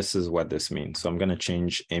 So this is what this means. So I'm going to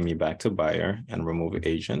change Amy back to buyer and remove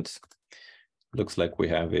agent. Looks like we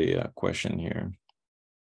have a question here.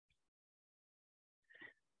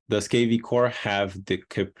 Does KvCORE have the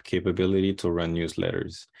capability to run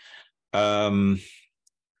newsletters?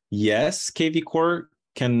 Yes, KvCORE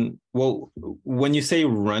can. Well, when you say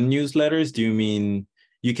run newsletters, do you mean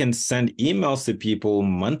you can send emails to people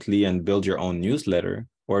monthly and build your own newsletter?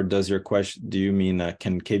 Or does your question, do you mean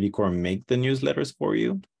can KvCORE make the newsletters for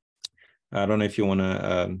you? I don't know if you want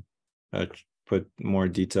to put more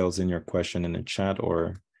details in your question in the chat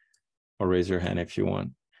or raise your hand if you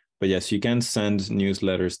want. But yes, you can send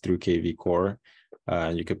newsletters through KvCORE.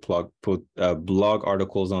 You could put blog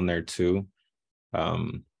articles on there too.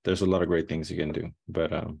 There's a lot of great things you can do,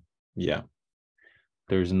 but yeah,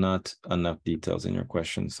 there's not enough details in your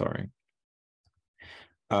question, sorry.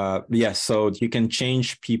 Yeah, so you can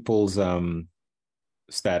change people's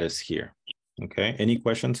status here. Okay, any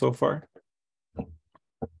questions so far?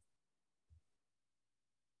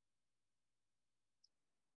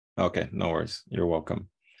 Okay, no worries, you're welcome.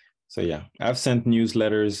 So yeah, I've sent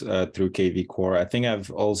newsletters through KvCORE. I think I've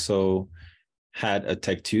also had a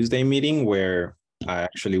Tech Tuesday meeting where I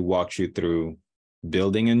actually walked you through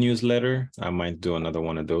building a newsletter. I might do another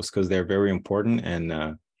one of those because they're very important,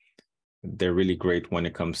 and they're really great when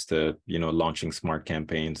it comes to, launching smart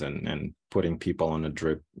campaigns and putting people on a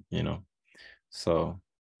drip, So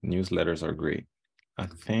newsletters are great. I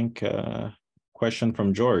think question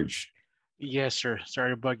from George. Yes, sir.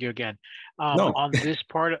 Sorry to bug you again. No. On this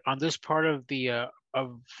part of the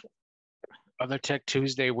other Tech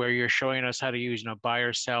Tuesday, where you're showing us how to use,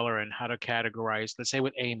 buyer, seller, and how to categorize, let's say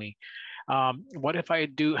with Amy, what if I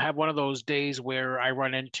do have one of those days where I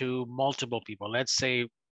run into multiple people? Let's say,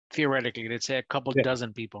 theoretically, let's say a couple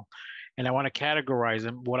dozen people, and I want to categorize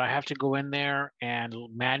them. Would I have to go in there and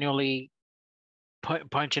manually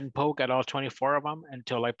punch and poke at all 24 of them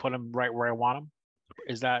until I put them right where I want them?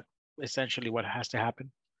 Is that essentially what has to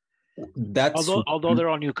happen? That's although they're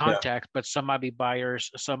all new contacts, but some might be buyers,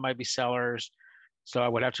 some might be sellers. So I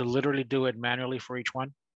would have to literally do it manually for each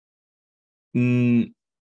one.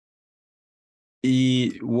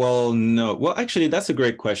 Well, no. Well, actually, that's a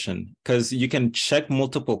great question because you can check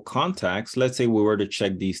multiple contacts. Let's say we were to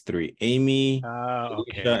check these three, Amy,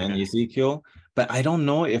 Alicia, and Ezekiel. But I don't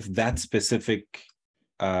know if that specific,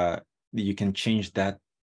 you can change that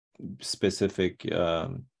specific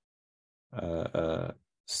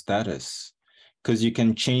status, because you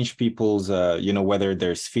can change people's, whether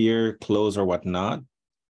they're sphere, close, or whatnot.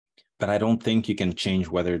 But I don't think you can change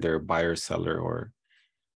whether they're buyer, seller, or.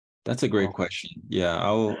 That's a great question. Yeah,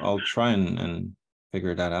 I'll try and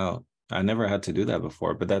figure that out. I never had to do that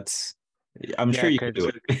before, but I'm sure you can do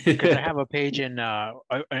it. Because I have a page in a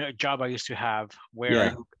job I used to have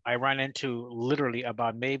where I ran into literally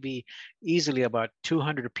easily about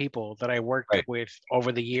 200 people that I worked with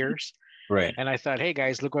over the years. Right. And I thought, hey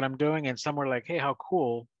guys, look what I'm doing. And some were like, hey, how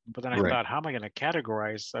cool. But then I thought, how am I going to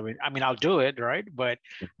categorize? I mean, I'll do it, right? But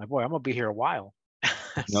boy, I'm gonna be here a while.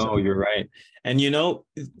 No, you're right. And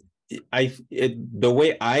the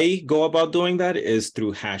way I go about doing that is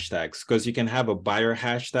through hashtags, because you can have a buyer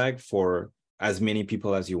hashtag for as many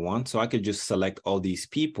people as you want. So I could just select all these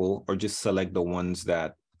people, or just select the ones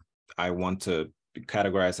that I want to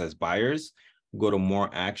categorize as buyers, go to more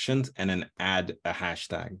actions, and then add a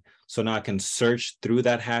hashtag. So now I can search through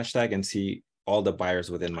that hashtag and see all the buyers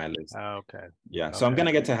within my list. Okay. Yeah. So I'm going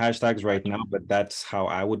to get to hashtags right now, but that's how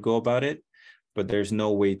I would go about it. But there's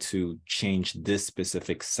no way to change this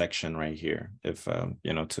specific section right here, if,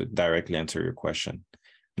 to directly answer your question.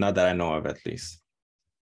 Not that I know of, at least.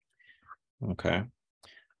 Okay.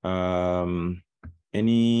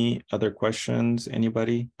 Any other questions,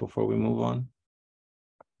 anybody, before we move on?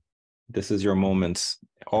 This is your moment.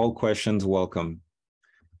 All questions welcome.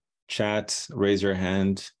 Chat, raise your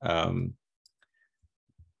hand. All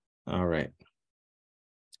right.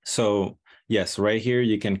 So yes, right here,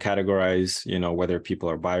 you can categorize, whether people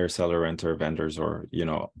are buyer, seller, renter, vendors, or,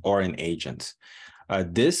 or an agent.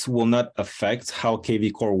 This will not affect how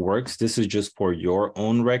KvCORE works. This is just for your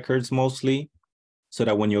own records mostly, so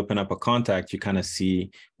that when you open up a contact, you kind of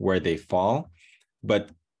see where they fall. But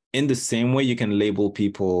in the same way you can label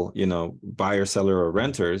people, buyer, seller, or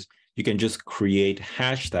renters, you can just create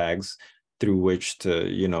hashtags through which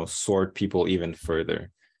to, sort people even further.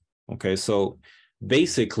 Okay, so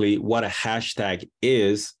basically what a hashtag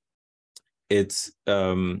is, it's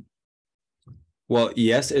well,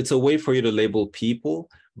 yes, it's a way for you to label people,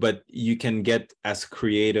 but you can get as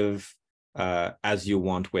creative as you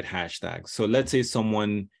want with hashtags. So let's say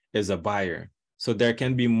someone is a buyer. So there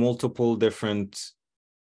can be multiple different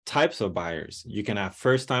types of buyers. You can have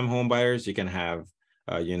first-time home buyers, you can have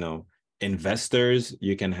investors,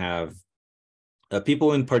 you can have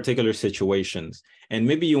people in particular situations. And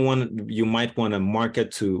maybe you might want to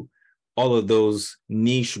market to all of those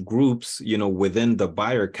niche groups, within the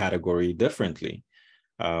buyer category differently.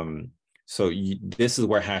 So this is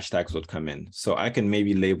where hashtags would come in. So I can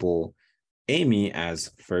maybe label Amy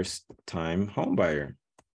as first-time home buyer,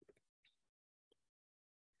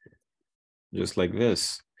 just like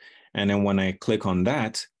this. And then when I click on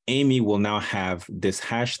that, Amy will now have this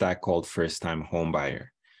hashtag called first-time home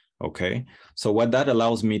buyer. Okay, so what that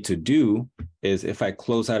allows me to do is, if I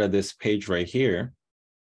close out of this page right here,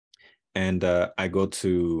 and I go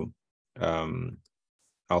to,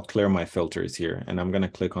 I'll clear my filters here, and I'm going to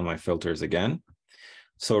click on my filters again.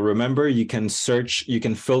 So remember, you can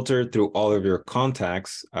filter through all of your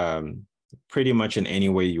contacts pretty much in any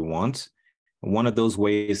way you want. One of those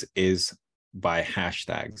ways is by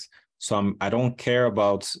hashtags. So I don't care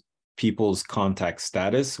about people's contact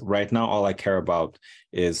status. Right now, all I care about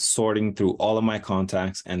is sorting through all of my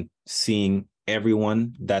contacts and seeing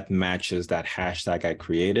everyone that matches that hashtag I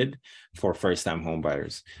created for first-time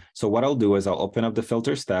homebuyers. So what I'll do is I'll open up the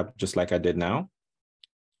filters tab, just like I did now.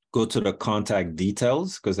 Go to the contact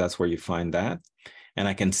details, because that's where you find that. And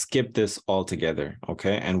I can skip this altogether,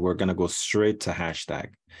 okay? And we're gonna go straight to hashtag.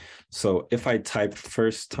 So if I type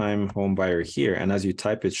first-time homebuyer here, and as you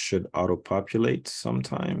type, it should auto-populate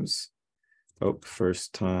sometimes. Oh,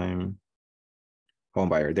 first-time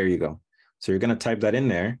homebuyer, there you go. So you're gonna type that in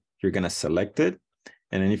there, you're gonna select it,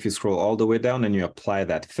 and then if you scroll all the way down and you apply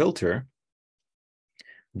that filter,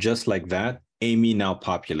 just like that, Amy now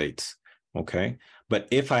populates, okay? But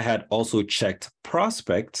if I had also checked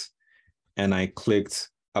prospect and I clicked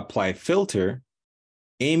apply filter,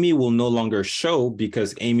 Amy will no longer show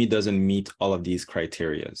because Amy doesn't meet all of these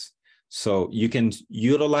criterias. So you can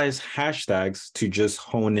utilize hashtags to just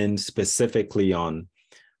hone in specifically on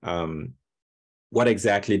what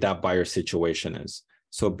exactly that buyer situation is.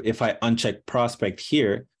 So if I uncheck prospect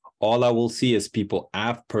here, all I will see is people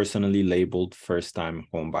I've personally labeled first-time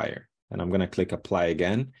home buyer. And I'm going to click apply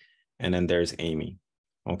again. And then there's Amy.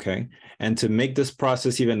 Okay. And to make this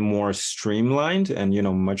process even more streamlined and,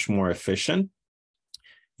 much more efficient,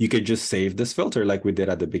 you could just save this filter like we did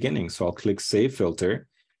at the beginning. So I'll click save filter,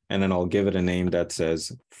 and then I'll give it a name that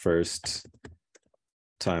says first-time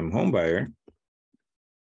home buyer,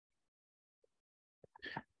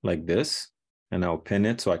 like this. And I'll pin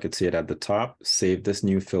it so I could see it at the top, save this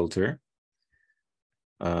new filter.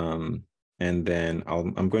 And then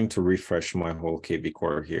I'm going to refresh my whole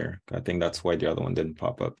KvCORE here. I think that's why the other one didn't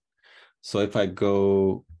pop up. So if I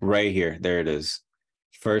go right here, there it is,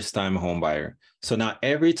 first-time home buyer. So now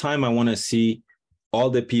every time I want to see all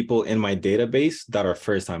the people in my database that are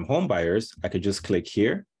first-time home buyers, I could just click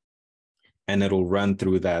here and it'll run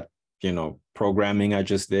through that, programming I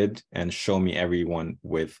just did and show me everyone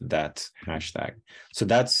with that hashtag. So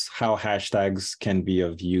that's how hashtags can be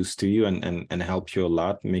of use to you and help you a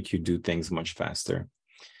lot, make you do things much faster.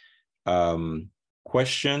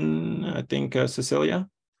 Question, I think, Cecilia?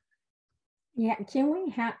 Yeah,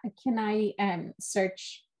 can I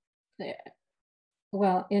search,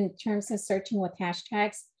 in terms of searching with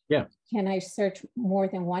hashtags? Yeah. Can I search more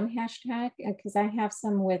than one hashtag? Because I have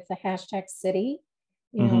some with the hashtag city,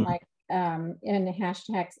 like in the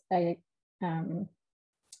hashtags,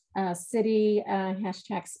 city,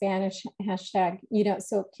 hashtag Spanish, hashtag,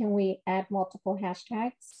 so can we add multiple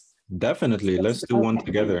hashtags? Definitely. Let's do one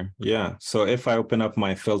together. Yeah. So if I open up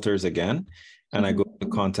my filters again and I go to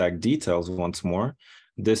contact details once more,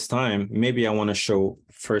 this time, maybe I want to show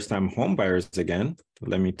first-time home buyers again.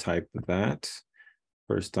 Let me type that,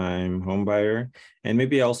 first-time home buyer. And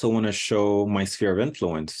maybe I also want to show my sphere of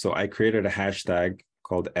influence. So I created a hashtag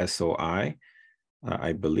called SOI,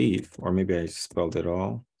 I believe, or maybe I spelled it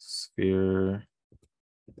all, sphere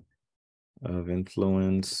of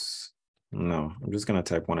influence. No, I'm just going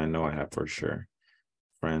to type one I know I have for sure,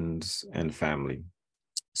 friends and family.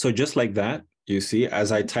 So just like that, you see,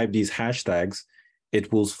 as I type these hashtags,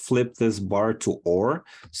 it will flip this bar to OR.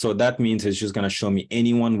 So that means it's just going to show me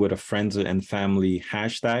anyone with a friends and family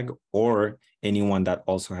hashtag or anyone that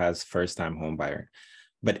also has first-time home buyer.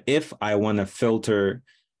 But if I want to filter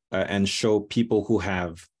and show people who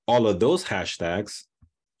have all of those hashtags,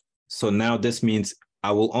 so now this means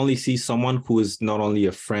I will only see someone who is not only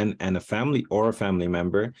a friend and a family or a family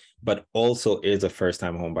member, but also is a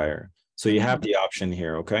first-time home buyer. So you have the option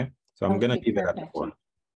here, okay? So I'm going to leave it at 4.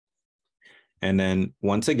 And then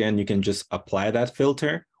once again, you can just apply that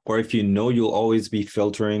filter, or if you'll always be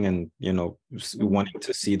filtering and, wanting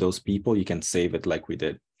to see those people, you can save it like we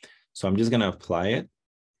did. So I'm just going to apply it.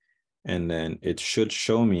 And then it should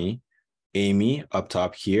show me Amy up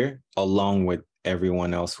top here, along with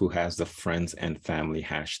everyone else who has the friends and family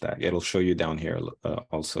hashtag. It'll show you down here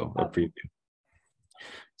also a preview.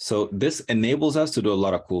 So this enables us to do a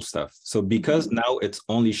lot of cool stuff. So because now it's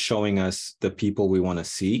only showing us the people we want to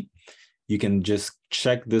see, you can just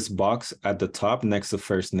check this box at the top next to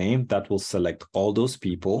first name. That will select all those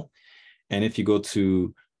people. And if you go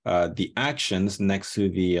to the actions next to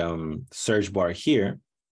the search bar here,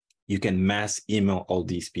 you can mass email all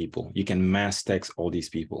these people. You can mass text all these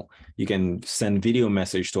people. You can send video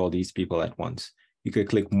message to all these people at once. You could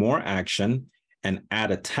click more action and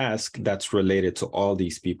add a task that's related to all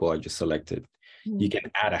these people I just selected. You can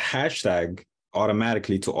add a hashtag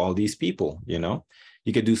automatically to all these people,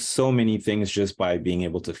 You could do so many things just by being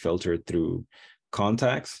able to filter through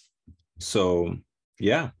contacts. So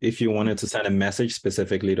yeah, if you wanted to send a message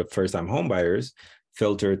specifically to first-time homebuyers,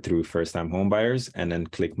 filter through first-time homebuyers and then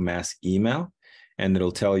click mass email, and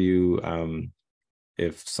it'll tell you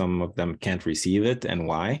if some of them can't receive it and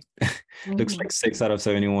why. Looks like 6 out of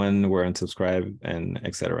 71 were unsubscribed and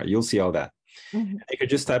etc. You'll see all that. You could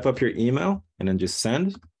just type up your email and then just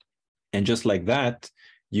send. And just like that,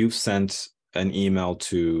 you've sent an email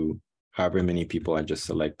to however many people I just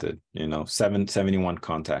selected, 71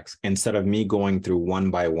 contacts, instead of me going through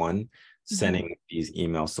one by one, sending these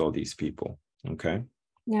emails to all these people. Okay.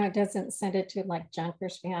 No, it doesn't send it to like junk or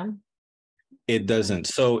spam. It doesn't.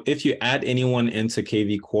 So if you add anyone into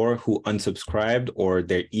KvCORE who unsubscribed or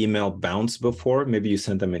their email bounced before, maybe you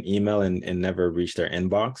sent them an email and never reached their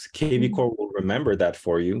inbox, KvCORE will remember that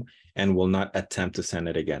for you and will not attempt to send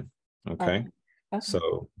it again. Okay.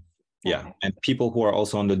 So yeah. And people who are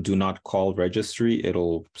also on the do not call registry,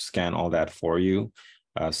 it'll scan all that for you.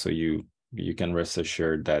 So you can rest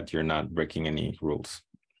assured that you're not breaking any rules.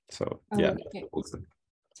 So yeah.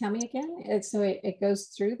 Tell me again. So it goes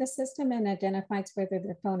through the system and identifies whether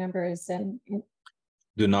their phone number is in a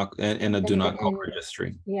do not call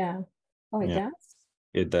registry. Yeah. Oh, it does?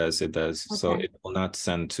 It does. It does. Okay. So it will not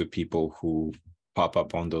send to people who pop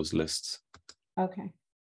up on those lists. Okay.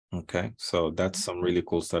 Okay. So that's some really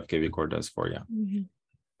cool stuff KvCORE does for you.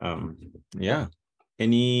 Yeah.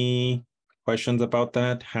 Any questions about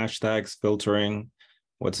that? Hashtags, filtering.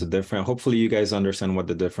 What's the difference? Hopefully you guys understand what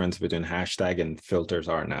the difference between hashtag and filters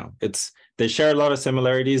are now. They share a lot of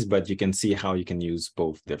similarities, but you can see how you can use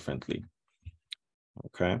both differently.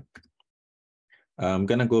 Okay. I'm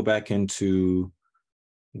going to go back into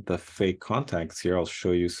the fake contacts here. I'll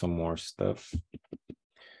show you some more stuff.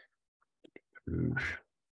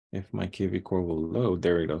 If my KvCORE will load,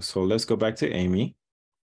 there we go. So let's go back to Amy.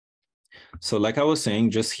 So like I was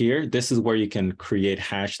saying, just here, this is where you can create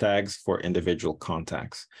hashtags for individual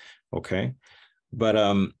contacts, okay? But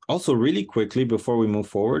also really quickly before we move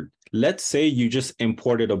forward, let's say you just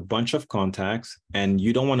imported a bunch of contacts and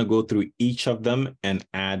you don't want to go through each of them and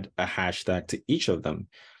add a hashtag to each of them.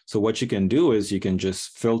 So what you can do is you can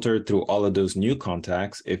just filter through all of those new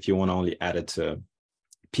contacts if you want to only add it to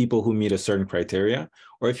people who meet a certain criteria,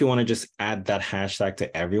 or if you want to just add that hashtag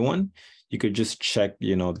to everyone, you could just check,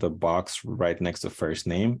 the box right next to first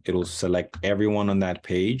name. It'll select everyone on that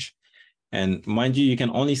page. And mind you, you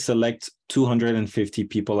can only select 250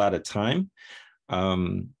 people at a time.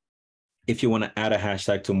 If you want to add a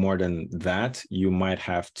hashtag to more than that, you might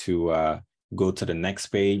have to go to the next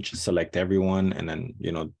page, select everyone, and then,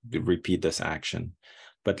 repeat this action.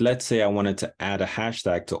 But let's say I wanted to add a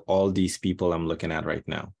hashtag to all these people I'm looking at right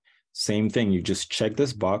now. Same thing, you just check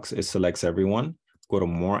this box, it selects everyone, go to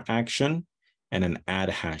more action, and then add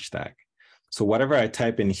a hashtag. So whatever I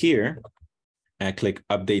type in here, and I click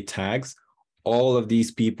update tags, all of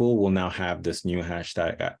these people will now have this new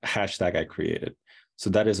hashtag I created.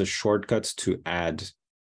 So that is a shortcut to add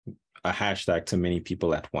a hashtag to many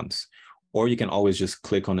people at once. Or you can always just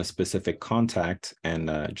click on a specific contact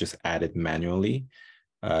and just add it manually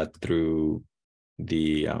through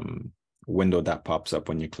the window that pops up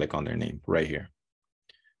when you click on their name right here.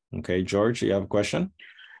 Okay, George, you have a question?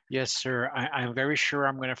 Yes, sir. I'm very sure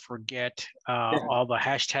I'm going to forget all the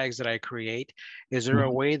hashtags that I create. Is there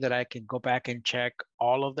a way that I can go back and check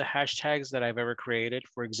all of the hashtags that I've ever created?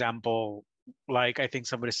 For example, like I think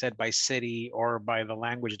somebody said by city or by the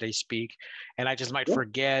language they speak, and I just might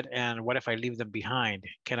forget. And what if I leave them behind?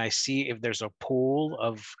 Can I see if there's a pool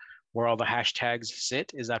of where all the hashtags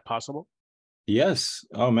sit? Is that possible? Yes.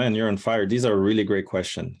 Oh man, you're on fire. These are a really great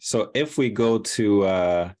questions. So if we go to,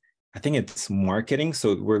 I think it's marketing.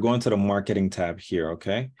 So we're going to the marketing tab here,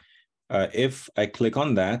 okay? If I click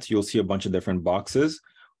on that, you'll see a bunch of different boxes.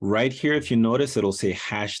 Right here, if you notice, it'll say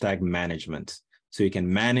hashtag management. So you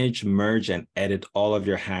can manage, merge, and edit all of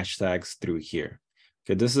your hashtags through here.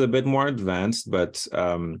 Okay, this is a bit more advanced, but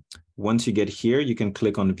once you get here, you can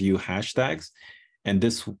click on view hashtags. And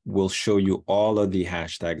this will show you all of the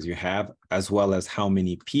hashtags you have, as well as how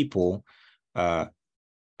many people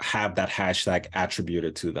have that hashtag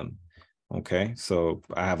attributed to them. Okay, so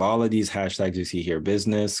I have all of these hashtags you see here: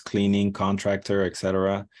 business, cleaning, contractor,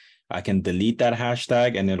 etc. I can delete that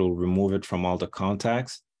hashtag and it'll remove it from all the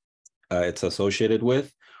contacts it's associated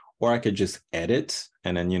with, or I could just edit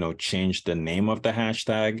and then, change the name of the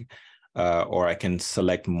hashtag, or I can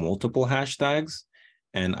select multiple hashtags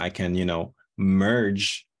and I can,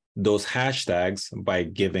 merge those hashtags by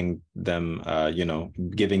giving them,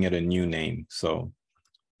 giving it a new name. So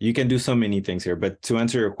you can do so many things here, but to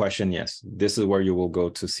answer your question, yes, this is where you will go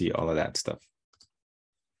to see all of that stuff.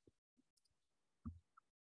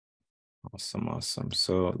 Awesome.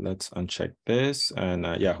 So let's uncheck this. And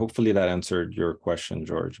yeah, hopefully that answered your question,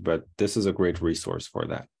 George, but this is a great resource for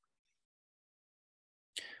that.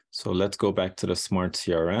 So let's go back to the Smart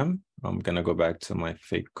CRM. I'm gonna go back to my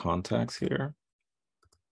fake contacts here.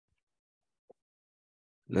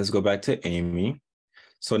 Let's go back to Amy.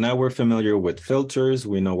 So now we're familiar with filters.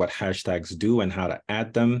 We know what hashtags do and how to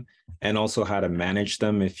add them, and also how to manage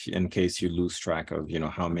them if in case you lose track of,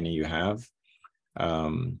 how many you have.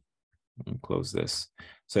 Let me close this.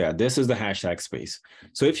 So yeah, this is the hashtag space.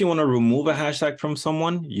 So if you want to remove a hashtag from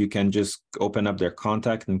someone, you can just open up their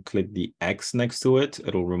contact and click the X next to it.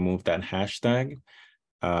 It'll remove that hashtag.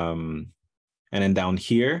 And then down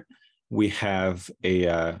here, we have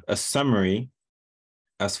a summary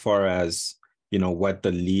as far as what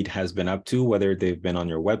the lead has been up to, whether they've been on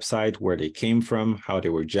your website, where they came from, how they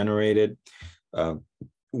were generated,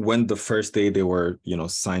 when the first day they were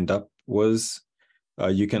signed up was.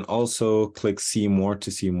 You can also click see more to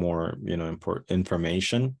see more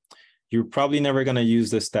information. You're probably never going to use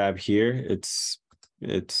this tab here.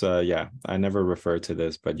 Yeah, I never refer to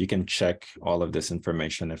this, but you can check all of this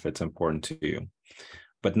information if it's important to you.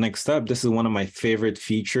 But next up, this is one of my favorite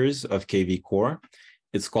features of KvCORE.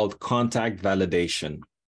 It's called contact validation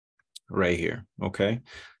right here, okay?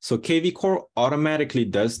 So KvCORE automatically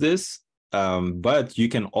does this, but you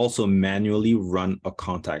can also manually run a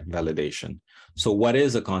contact validation. So what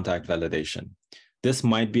is a contact validation? This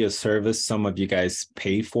might be a service some of you guys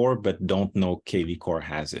pay for, but don't know KvCORE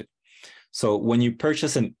has it. So when you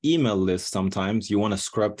purchase an email list, sometimes you want to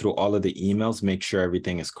scrub through all of the emails, make sure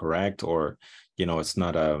everything is correct, or, it's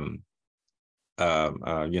not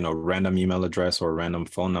random email address or random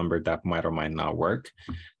phone number that might or might not work.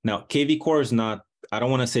 Now, KvCORE is not, I don't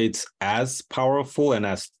want to say it's as powerful and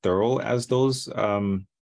as thorough as those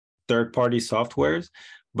third-party softwares,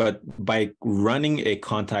 but by running a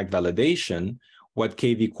contact validation, what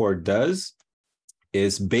KvCORE does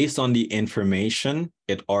is based on the information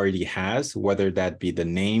it already has, whether that be the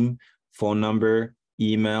name, phone number,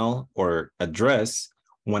 email, or address.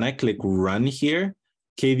 When I click run here,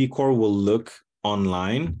 KvCORE will look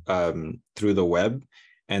online through the web,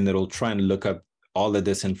 and it'll try and look up all of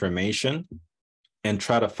this information and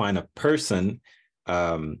try to find a person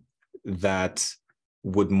that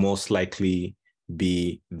would most likely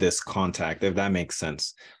be this contact, if that makes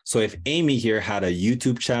sense. So if Amy here had a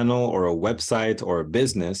YouTube channel or a website or a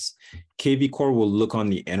business, KvCORE will look on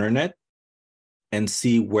the internet and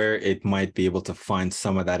see where it might be able to find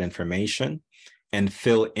some of that information and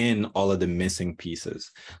fill in all of the missing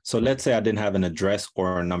pieces. So let's say I didn't have an address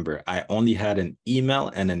or a number. I only had an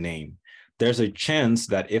email and a name. There's a chance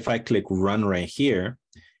that if I click run right here,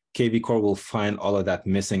 KvCORE will find all of that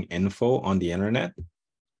missing info on the internet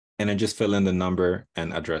and then just fill in the number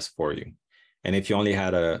and address for you. And if you only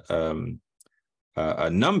had a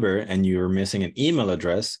number and you're missing an email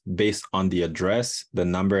address, based on the address, the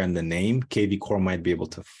number, and the name, KvCORE might be able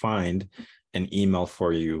to find an email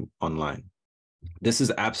for you online. This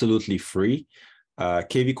is absolutely free.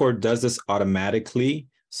 KvCORE does this automatically.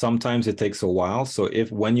 Sometimes it takes a while. So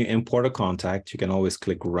when you import a contact, you can always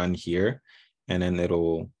click run here, and then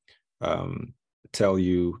it'll tell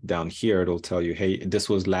you down here, it'll tell you, hey, this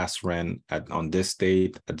was last ran on this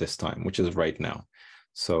date at this time, which is right now.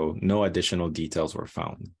 So no additional details were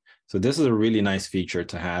found. So this is a really nice feature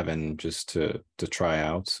to have and just to try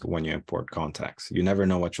out when you import contacts. You never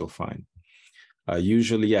know what you'll find.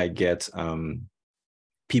 Usually I get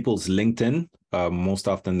people's LinkedIn most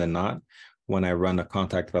often than not when I run a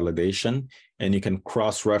contact validation, and you can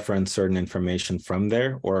cross-reference certain information from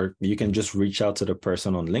there, or you can just reach out to the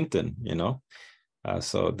person on LinkedIn,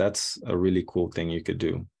 so that's a really cool thing you could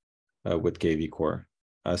do with KvCORE.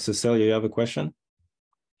 Cecilia, you have a question?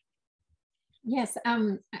 Yes,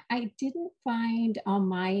 I didn't find on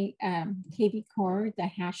my KvCORE the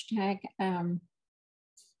hashtag,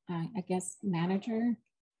 I guess, manager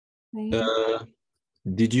thing.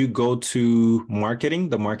 Did you go to marketing,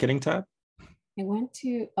 the marketing tab? I went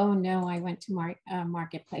to, oh no, I went to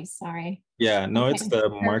marketplace, sorry. Yeah, no, okay. It's the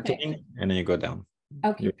Perfect. marketing, and then you go down.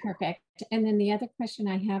 Okay, perfect. And then the other question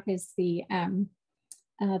I have is the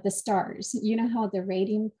stars. You know how the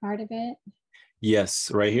rating part of it? Yes,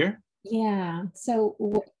 right here. Yeah. So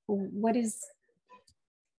what is,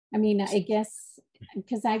 I mean, I guess,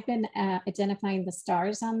 because I've been identifying the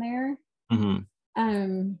stars on there.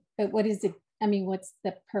 Mm-hmm. But what is it? I mean, what's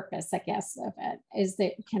the purpose, I guess, of it? Is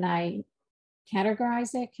that, can I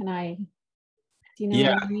categorize it? Can I, do you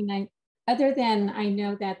know what I mean? Other than I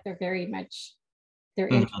know that they're very much, they're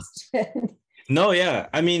interested. No, yeah.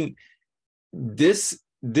 I mean, this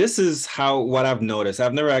is what I've noticed.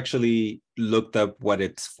 I've never actually looked up what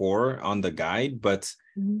it's for on the guide, but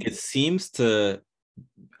it seems to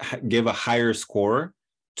give a higher score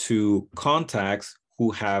to contacts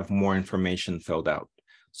who have more information filled out.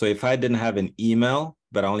 So if I didn't have an email,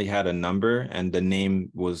 but I only had a number and the name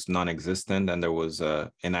was non-existent and there was an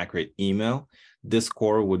inaccurate email, this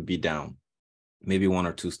score would be down, maybe 1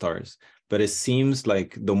 or 2 stars. But it seems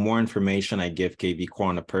like the more information I give KvCORE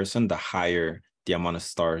on a person, the higher the amount of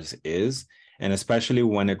stars is. And especially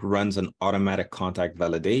when it runs an automatic contact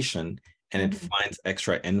validation and it finds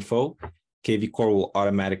extra info, KvCORE will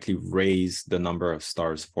automatically raise the number of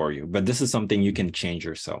stars for you. But this is something you can change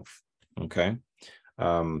yourself, okay?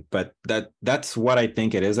 But that's what I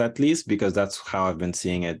think it is, at least, because that's how I've been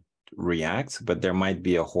seeing it react. But there might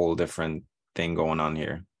be a whole different thing going on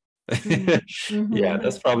here. Yeah,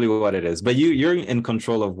 that's probably what it is. But you're in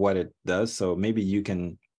control of what it does. So maybe you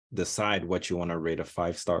can decide what you want to rate a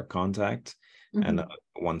 5-star contact and a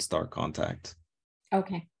 1-star contact.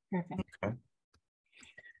 Okay, perfect. Okay.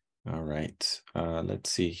 All right. Let's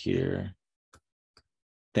see here.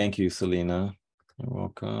 Thank you, Selena. You're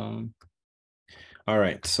welcome. All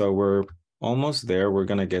right, so we're almost there. We're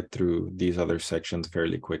gonna get through these other sections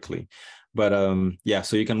fairly quickly. But yeah,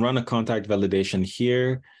 so you can run a contact validation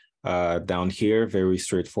here, down here, very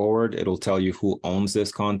straightforward. It'll tell you who owns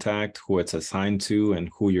this contact, who it's assigned to, and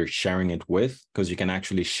who you're sharing it with, because you can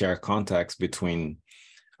actually share contacts between,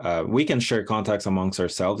 we can share contacts amongst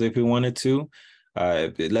ourselves if we wanted to.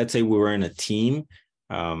 Let's say we were in a team,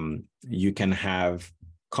 you can have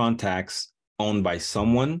contacts owned by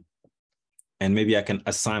someone, and maybe I can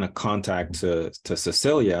assign a contact to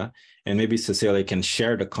Cecilia, and maybe Cecilia can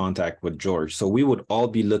share the contact with George. So we would all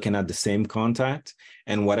be looking at the same contact,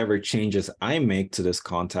 and whatever changes I make to this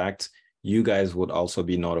contact, you guys would also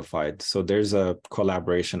be notified. So there's a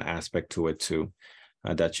collaboration aspect to it too,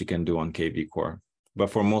 that you can do on KvCORE.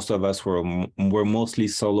 But for most of us, we're mostly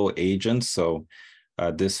solo agents, so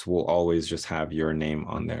this will always just have your name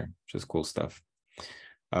on there, which is cool stuff.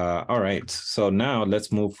 All right, so now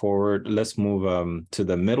let's move forward. Let's move to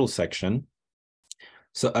the middle section.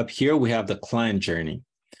 So up here, we have the client journey.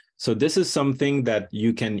 So this is something that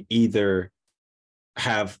you can either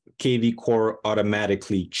have KvCORE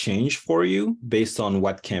automatically change for you based on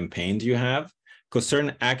what campaigns you have, because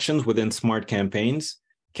certain actions within Smart Campaigns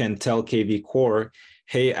can tell KvCORE,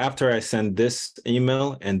 hey, after I send this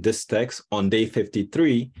email and this text on day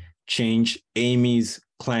 53, change Amy's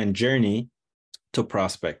client journey to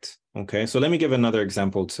prospect. Okay, so let me give another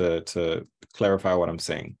example to clarify what I'm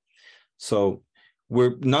saying. So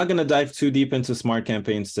we're not going to dive too deep into Smart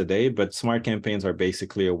Campaigns today, but Smart Campaigns are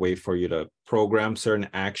basically a way for you to program certain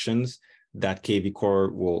actions that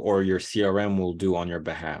KvCORE will, or your CRM will do on your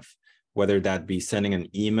behalf, whether that be sending an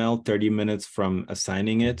email 30 minutes from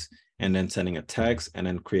assigning it, and then sending a text, and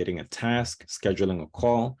then creating a task, scheduling a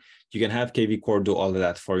call. You can have KvCORE do all of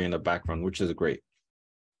that for you in the background, which is great.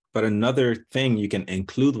 But another thing you can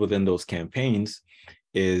include within those campaigns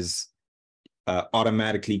is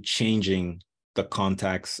automatically changing the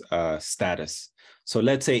contact's status. So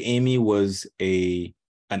let's say Amy was an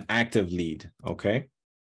active lead, okay?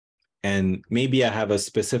 And maybe I have a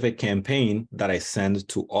specific campaign that I send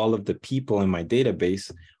to all of the people in my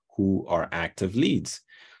database who are active leads.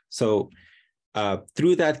 So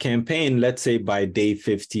through that campaign, let's say by day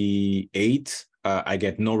 58, I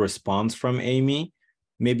get no response from Amy.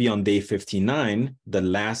 Maybe on day 59, the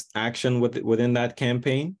last action within that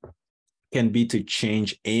campaign can be to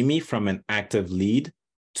change Amy from an active lead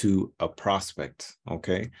to a prospect,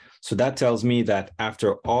 okay? So that tells me that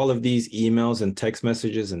after all of these emails and text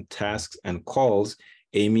messages and tasks and calls,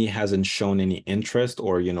 Amy hasn't shown any interest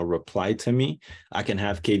or, replied to me. I can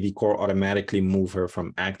have KvCORE automatically move her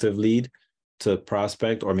from active lead to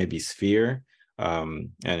prospect, or maybe sphere,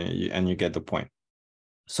 and you get the point.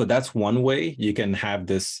 So that's one way you can have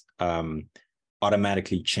this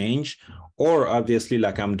automatically change. Or obviously,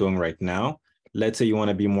 like I'm doing right now, let's say you want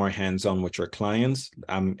to be more hands-on with your clients.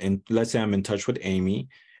 Let's say I'm in touch with Amy,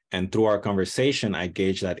 and through our conversation, I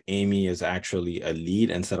gauge that Amy is actually a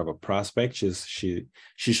lead instead of a prospect. She's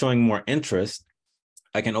showing more interest.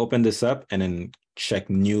 I can open this up and then check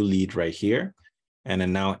new lead right here. And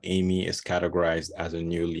then now Amy is categorized as a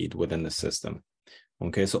new lead within the system.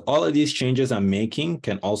 Okay, so all of these changes I'm making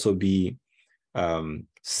can also be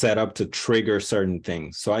set up to trigger certain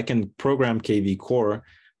things. So I can program KvCORE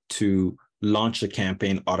to launch a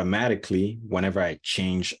campaign automatically whenever I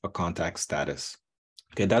change a contact status.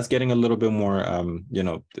 Okay, that's getting a little bit more,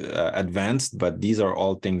 advanced, but these are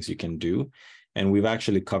all things you can do. And we've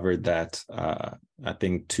actually covered that, I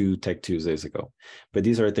think 2 Tech Tuesdays ago. But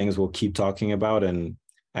these are things we'll keep talking about, and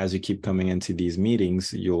as you keep coming into these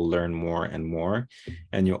meetings, you'll learn more and more,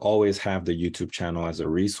 and you'll always have the YouTube channel as a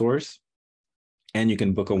resource. And you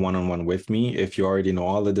can book a one-on-one with me if you already know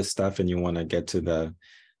all of this stuff and you want to get to the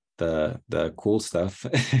the cool stuff,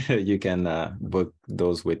 you can book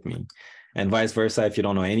those with me. And vice versa, if you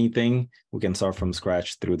don't know anything, we can start from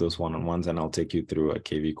scratch through those one-on-ones, and I'll take you through a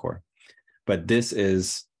KvCORE. But this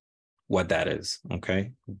is what that is,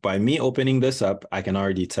 okay? By me opening this up, I can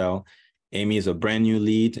already tell Amy is a brand new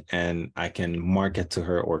lead, and I can market to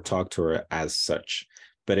her or talk to her as such.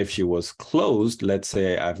 But if she was closed, let's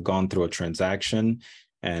say I've gone through a transaction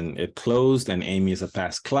and it closed and Amy is a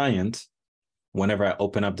past client, whenever I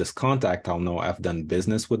open up this contact, I'll know I've done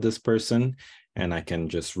business with this person, and I can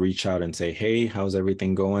just reach out and say, hey, how's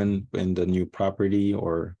everything going in the new property,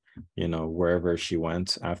 or, you know, wherever she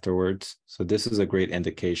went afterwards. So this is a great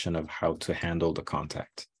indication of how to handle the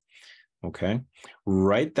contact. Okay.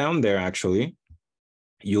 Right down there, actually,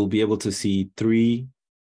 you'll be able to see 3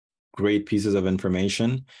 great pieces of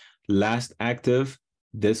information: last active,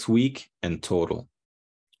 this week, and total.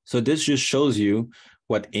 So this just shows you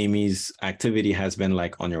what Amy's activity has been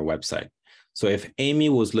like on your website. So if Amy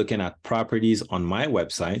was looking at properties on my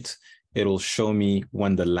website, it'll show me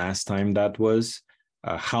when the last time that was,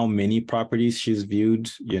 how many properties she's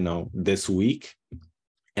viewed, you know, this week.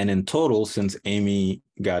 And in total, since Amy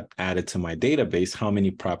got added to my database, how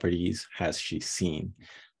many properties has she seen?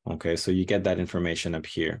 Okay, so you get that information up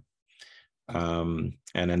here. And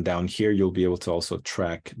then down here, you'll be able to also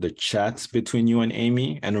track the chats between you and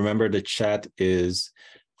Amy. And remember, the chat is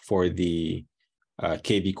for the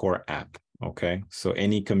KvCORE app. Okay, so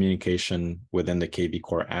any communication within the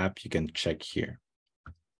KvCORE app, you can check here.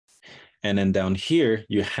 And then down here,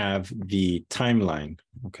 you have the timeline.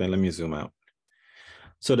 Okay, let me zoom out.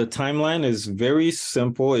 So the timeline is very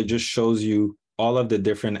simple. It just shows you all of the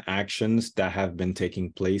different actions that have been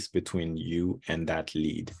taking place between you and that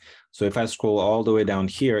lead. So if I scroll all the way down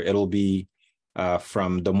here, it'll be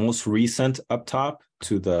from the most recent up top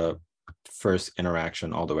to the first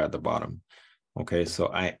interaction all the way at the bottom. Okay, so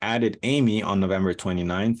I added Amy on November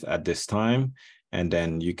 29th at this time, and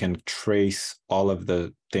then you can trace all of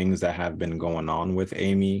the things that have been going on with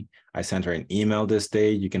Amy. I sent her an email this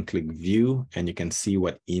day. You can click view and you can see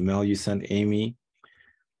what email you sent Amy.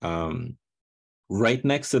 Right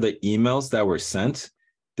next to the emails that were sent,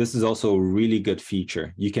 this is also a really good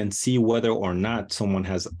feature. You can see whether or not someone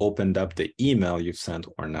has opened up the email you've sent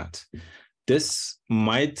or not. This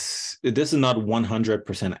is not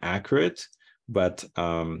 100% accurate, but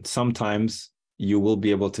sometimes you will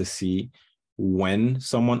be able to see when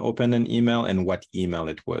someone opened an email and what email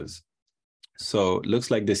it was. So it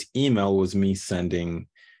looks like this email was me sending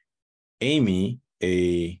Amy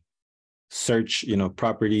a search, you know,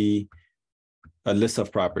 property, a list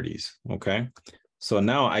of properties. Okay. So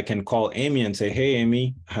now I can call Amy and say, hey,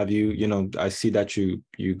 Amy, have you, you know, I see that you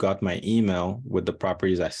got my email with the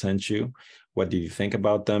properties I sent you. What do you think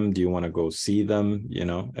about them? Do you want to go see them? You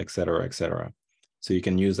know, et cetera, et cetera. So you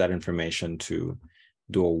can use that information to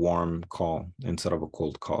do a warm call instead of a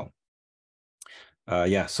cold call.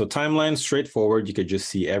 Yeah, so timeline, straightforward. You could just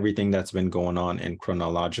see everything that's been going on in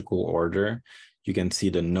chronological order. You can see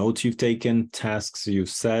the notes you've taken, tasks you've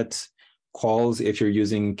set, calls. If you're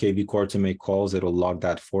using KvCORE to make calls, it'll log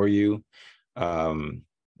that for you, and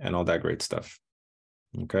all that great stuff.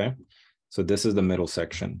 Okay, so this is the middle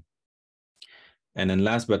section. And then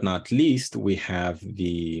last but not least, we have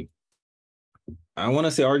the, I want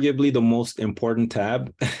to say arguably the most important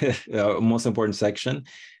tab, most important section,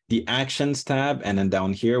 the actions tab. And then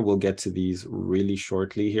down here, we'll get to these really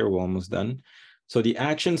shortly here. We're almost done. So the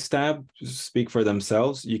actions tab speak for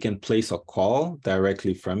themselves. You can place a call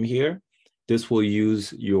directly from here. This will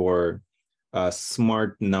use your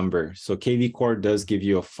smart number. So KvCORE does give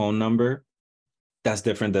you a phone number. That's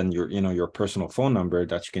different than your, your personal phone number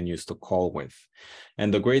that you can use to call with.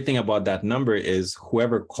 And the great thing about that number is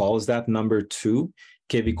whoever calls that number to,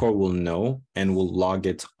 KvCORE will know and will log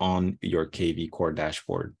it on your KvCORE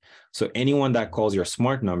dashboard. So anyone that calls your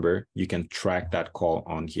smart number, you can track that call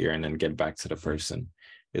on here and then get back to the person.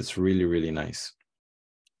 It's really, really nice.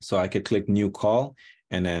 So I could click new call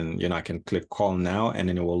and then, I can click call now and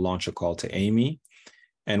then it will launch a call to Amy.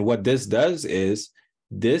 And what this does is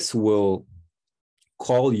this will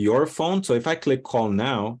call your phone. So if I click call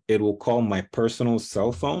now, it will call my personal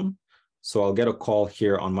cell phone. So I'll get a call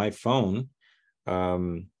here on my phone.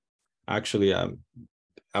 Actually,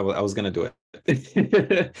 I was going to do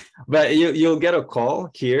it, but you'll get a call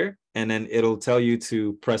here and then it'll tell you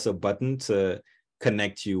to press a button to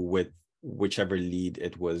connect you with whichever lead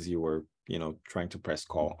it was you were, trying to press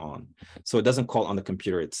call on. So it doesn't call on the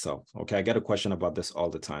computer itself. Okay. I get a question about this all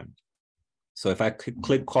the time. So if I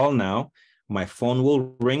click call now, my phone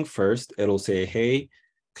will ring first. It'll say, hey,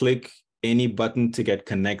 click any button to get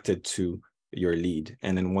connected to your lead.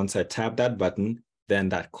 And then once I tap that button, then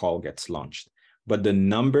that call gets launched. But the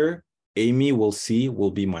number Amy will see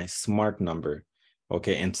will be my smart number,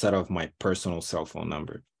 okay, instead of my personal cell phone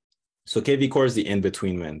number. So KvCORE is the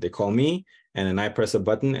in-between man. They call me, and then I press a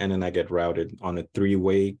button, and then I get routed on a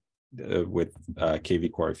three-way with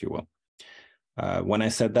KvCORE, if you will. When I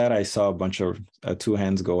said that, I saw a bunch of two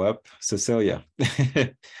hands go up. Cecilia,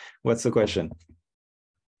 what's the question?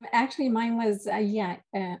 Actually, mine was,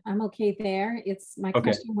 I'm okay there. My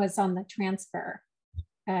question was on the transfer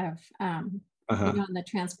of, on the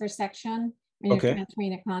transfer section, when you're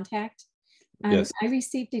transferring a contact. Yes. I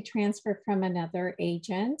received a transfer from another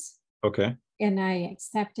agent. Okay. And I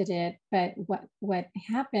accepted it, but what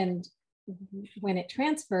happened when it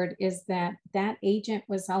transferred is that agent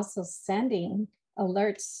was also sending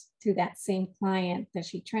alerts to that same client that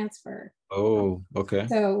she transferred. Oh, okay.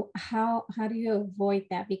 So how do you avoid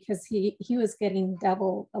that? Because he was getting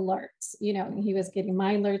double alerts, he was getting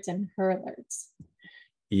my alerts and her alerts.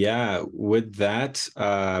 Yeah, with that,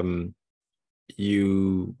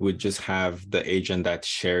 you would just have the agent that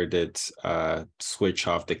shared it switch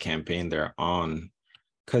off the campaign they're on,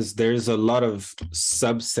 because there's a lot of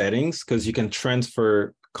sub settings, because you can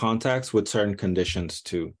transfer contacts with certain conditions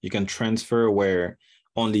too. You can transfer where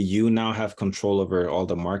only you now have control over all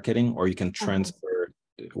the marketing, or you can transfer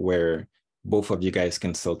where both of you guys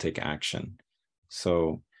can still take action.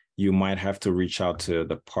 So you might have to reach out to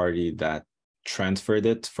the party that transferred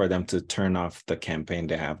it for them to turn off the campaign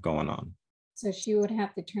they have going on. So she would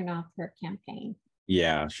have to turn off her campaign.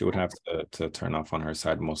 Yeah, she would have to turn off on her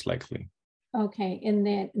side, most likely. Okay, and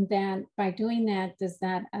then by doing that, does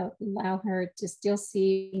that allow her to still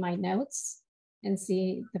see my notes and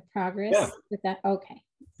see the progress with that? Okay.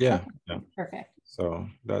 Yeah. Okay. Yeah. Perfect. So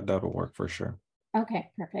that'll work for sure.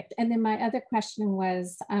 Okay, perfect. And then my other question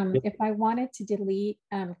was, if I wanted to delete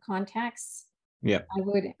contacts, I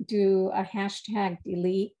would do a hashtag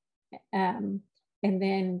delete, and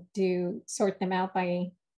then sort them out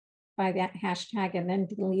by that hashtag and then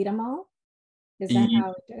delete them all. Is that how I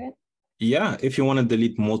would do it? Yeah, if you want to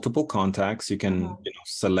delete multiple contacts, you can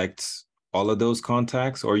select all of those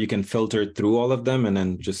contacts, or you can filter through all of them and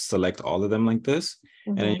then just select all of them like this.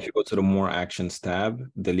 And then if you go to the more actions tab,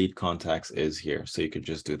 delete contacts is here. So you could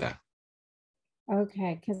just do that.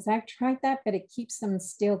 Okay, because I've tried that, but it keeps them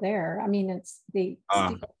still there. I mean, they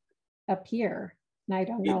still appear, and I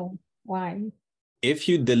don't know why. If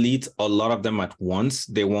you delete a lot of them at once,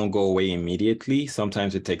 they won't go away immediately.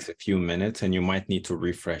 Sometimes it takes a few minutes and you might need to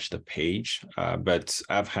refresh the page. But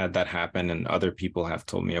I've had that happen and other people have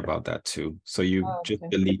told me about that too. So you just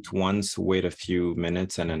delete once, wait a few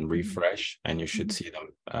minutes and then refresh, and you should see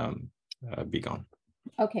them be gone.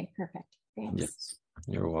 Okay, perfect. Thanks. Yes,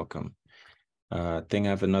 you're welcome. I think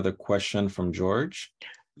I have another question from George.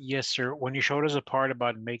 Yes, sir. When you showed us a part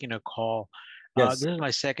about making a call, this is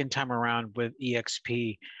my second time around with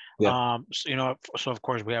EXP. So of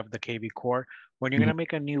course we have the KvCORE. When you're gonna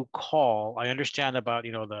make a new call, I understand about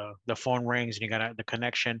the phone rings and you got the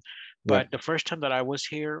connection, but the first time that I was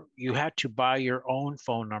here, you had to buy your own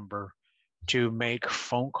phone number to make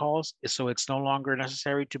phone calls. So it's no longer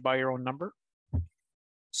necessary to buy your own number.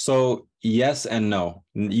 So yes and no.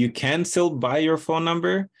 You can still buy your phone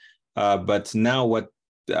number, but now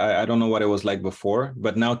I don't know what it was like before,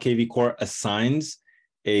 but now KvCORE assigns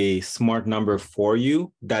a smart number for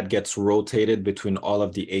you that gets rotated between all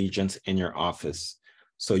of the agents in your office.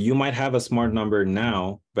 So you might have a smart number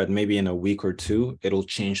now, but maybe in a week or two, it'll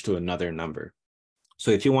change to another number.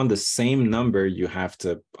 So if you want the same number, you have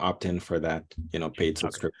to opt in for that, paid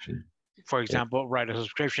subscription. For example, write a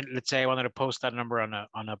subscription. Let's say I wanted to post that number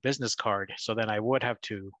on a business card. So then I would have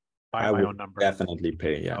to buy my own number. Definitely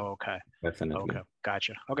pay. Yeah. Oh, okay. Definitely. Okay.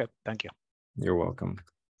 Gotcha. Okay. Thank you. You're welcome.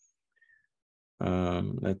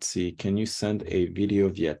 Let's see. Can you send a video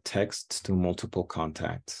via text to multiple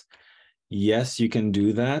contacts? Yes, you can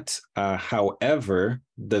do that. However,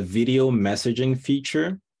 the video messaging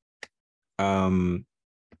feature,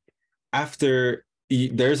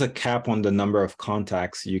 there's a cap on the number of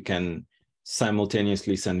contacts you can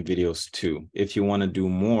simultaneously send videos to. If you want to do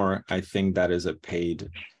more, I think that is a paid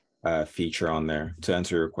feature on there, to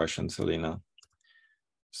answer your question, Selena.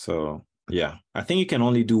 So yeah, I think you can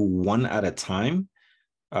only do one at a time.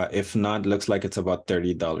 If not, looks like it's about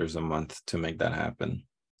 $30 a month to make that happen.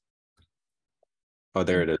 Oh,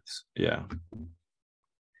 there it is. Yeah.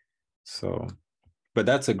 So, but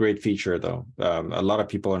that's a great feature though. A lot of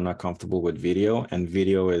people are not comfortable with video, and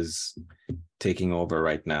video is taking over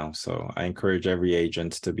right now. So I encourage every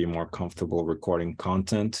agent to be more comfortable recording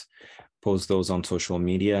content, post those on social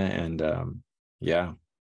media. And yeah,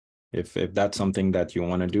 if that's something that you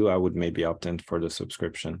want to do, I would maybe opt in for the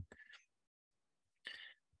subscription.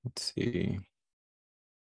 Let's see.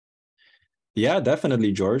 Yeah,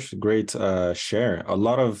 definitely, George. Great share. A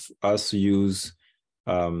lot of us use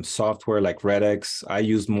software like Redx. I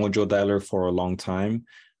used Mojo Dialer for a long time.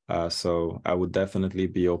 So I would definitely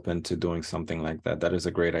be open to doing something like that. That is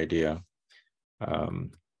a great idea.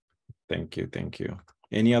 Thank you. Thank you.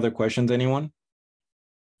 Any other questions, anyone?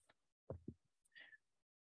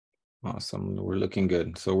 Awesome. We're looking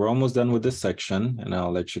good. So we're almost done with this section, and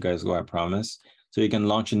I'll let you guys go, I promise. So you can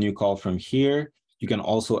launch a new call from here. You can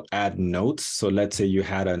also add notes. So let's say you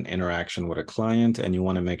had an interaction with a client and you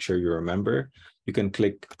want to make sure you remember. You can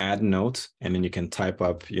click add note, and then you can type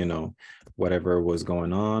up, you know, whatever was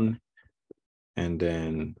going on. And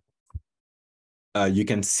then you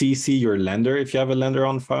can CC your lender if you have a lender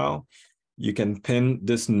on file. You can pin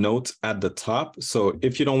this note at the top. So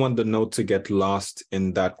if you don't want the note to get lost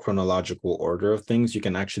in that chronological order of things, you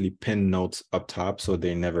can actually pin notes up top so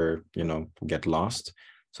they never, you know, get lost.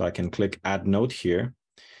 So I can click add note here.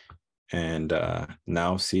 And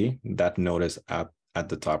now see that note is up at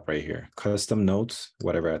the top right here. Custom notes,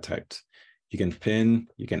 whatever I typed. You can pin,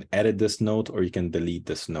 you can edit this note, or you can delete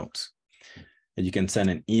this note. And you can send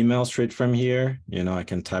an email straight from here. You know, I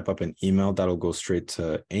can type up an email that'll go straight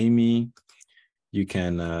to Amy. You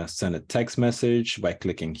can send a text message by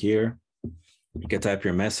clicking here. You can type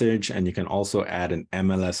your message, and you can also add an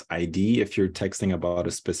MLS ID if you're texting about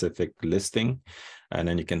a specific listing, and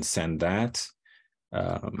then you can send that.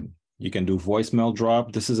 You can do voicemail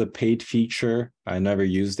drop. This is a paid feature. I never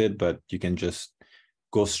used it, but you can just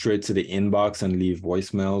go straight to the inbox and leave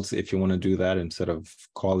voicemails if you want to do that instead of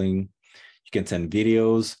calling. You can send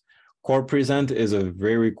videos. Core Present is a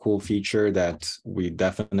very cool feature that we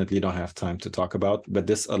definitely don't have time to talk about, but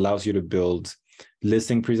this allows you to build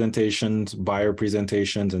listing presentations, buyer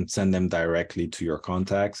presentations, and send them directly to your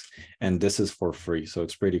contacts. And this is for free, so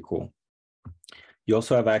it's pretty cool. You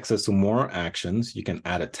also have access to more actions. You can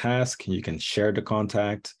add a task, you can share the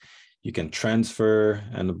contact, you can transfer,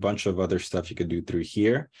 and a bunch of other stuff you could do through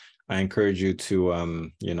here. I encourage you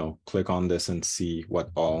to, you know, click on this and see what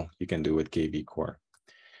all you can do with KvCORE.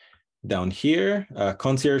 Down here,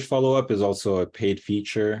 concierge follow-up is also a paid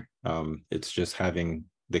feature. It's just having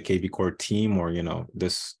the KvCORE team, or, you know,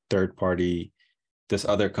 this third party, this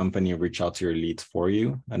other company reach out to your leads for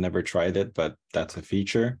you. I never tried it, but that's a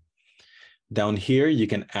feature. Down here, you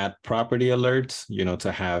can add property alerts, you know,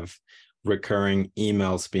 to have recurring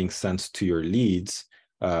emails being sent to your leads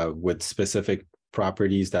with specific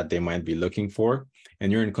properties that they might be looking for.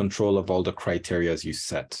 And you're in control of all the criteria you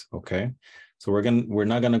set, okay? So we're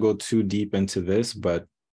not gonna go too deep into this, but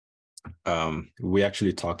we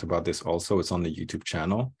actually talked about this also. It's on the YouTube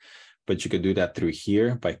channel, but you could do that through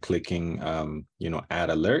here by clicking, you know, add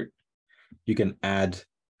alert. You can add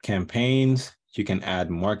campaigns. You can add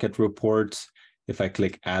market reports. If I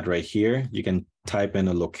click add right here, you can type in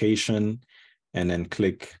a location and then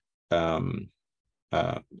click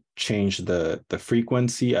change the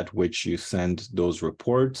frequency at which you send those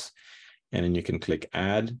reports, and then you can click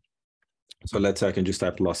add. So let's say I can just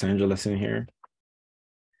type Los Angeles in here,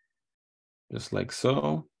 just like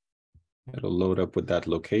so. It'll load up with that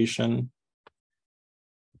location.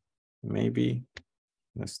 Maybe,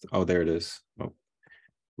 oh, there it is. Oh,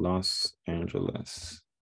 Los Angeles.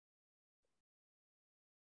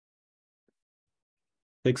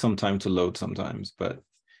 Takes some time to load sometimes, but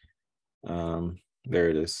there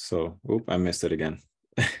it is. So, oop, I missed it again.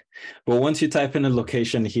 But once you type in a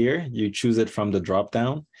location here, you choose it from the drop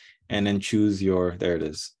down, and then choose your, there it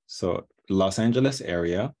is. So Los Angeles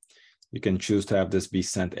area, you can choose to have this be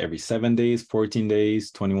sent every 7 days, 14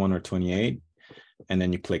 days, 21 or 28. And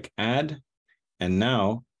then you click add. And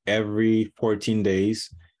now every 14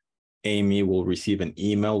 days, Amy will receive an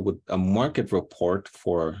email with a market report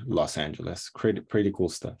for Los Angeles. Pretty cool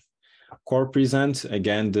stuff. Core Present,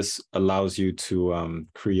 again, this allows you to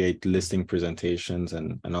create listing presentations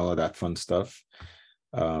and all of that fun stuff.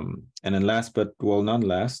 And then last, but well, not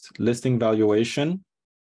last, listing valuation.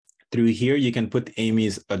 Through here, you can put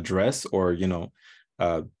Amy's address, or, you know,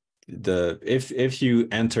 if you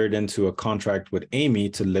entered into a contract with Amy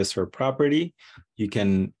to list her property, you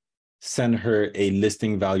can send her a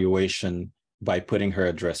listing valuation by putting her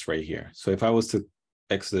address right here. So if I was to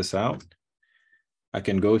X this out, I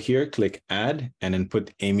can go here, click add, and then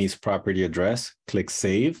put Amy's property address, click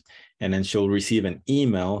save, and then she'll receive an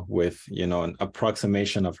email with, you know, an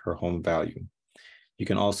approximation of her home value. You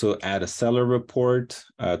can also add a seller report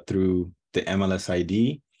through the MLS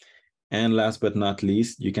ID. And last but not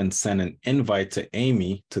least, you can send an invite to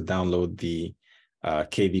Amy to download the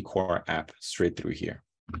KvCORE app straight through here.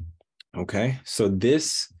 Okay, so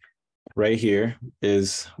this right here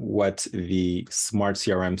is what the Smart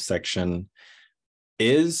CRM section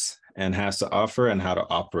is and has to offer and how to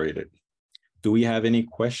operate it. Do we have any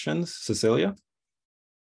questions, Cecilia?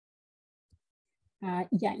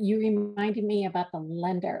 Yeah, you reminded me about the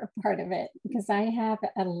lender part of it because I have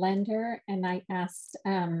a lender and I asked,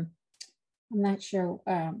 I'm not sure,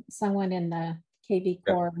 someone in the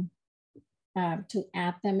KvCORE to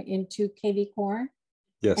add them into KvCORE.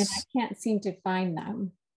 Yes. And I can't seem to find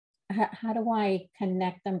them. How do I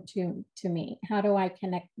connect them to me? How do I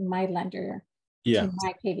connect my lender to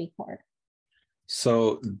my KvCORE?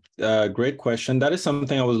 So great question. That is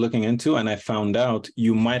something I was looking into, and I found out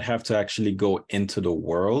you might have to actually go into the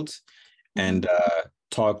world and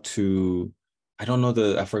talk to, I don't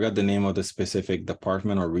know I forgot the name of the specific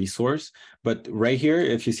department or resource, but right here,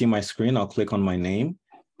 if you see my screen, I'll click on my name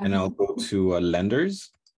and I'll go to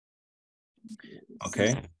lenders.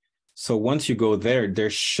 Okay. So once you go there, there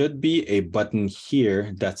should be a button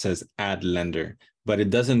here that says add lender, but it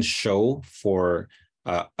doesn't show for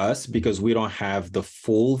us because we don't have the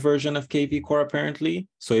full version of KvCORE apparently.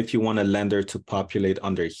 So if you want a lender to populate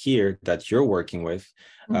under here that you're working with,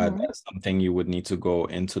 that's something you would need to go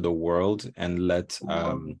into the world and let,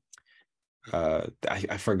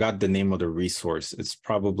 I forgot the name of the resource. It's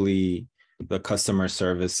probably the customer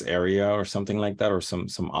service area or something like that, or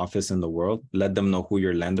some office in the world. Let them know who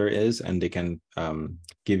your lender is and they can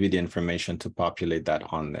give you the information to populate that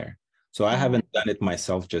on there. So I haven't done it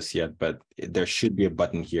myself just yet, but there should be a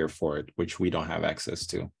button here for it, which we don't have access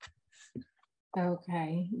to.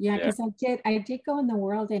 Okay, yeah, because I did go in the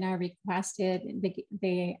world and I requested,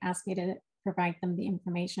 they asked me to provide them the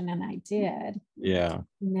information and I did. Yeah.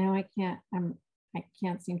 Now I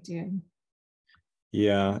can't seem to.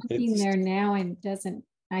 Yeah. It's there now and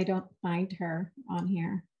I don't find her on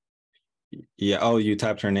here. Yeah. Oh, you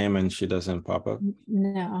tapped her name and she doesn't pop up?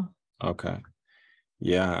 No. Okay.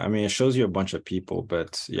 Yeah, I mean, it shows you a bunch of people,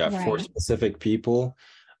 but yeah, for specific people,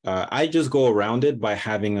 I just go around it by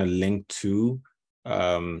having a link to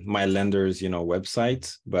my lender's,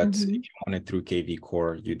 website. But if you want it through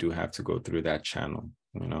KvCORE, you do have to go through that channel,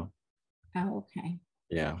 Oh, okay.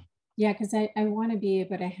 Yeah. Yeah, because I want to be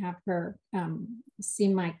able to have her see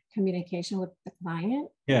my communication with the client.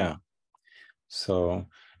 Yeah. So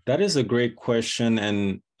that is a great question.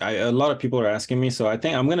 And a lot of people are asking me, so I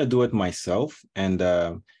think I'm going to do it myself. And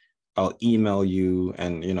I'll email you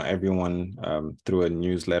and, everyone through a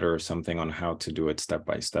newsletter or something on how to do it step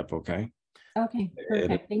by step. Okay. Okay.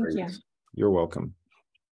 Perfect. Thank you. You're welcome.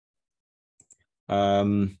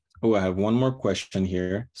 Oh, I have one more question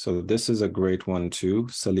here. So this is a great one too.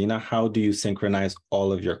 Selena, how do you synchronize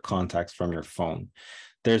all of your contacts from your phone?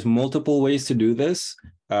 There's multiple ways to do this,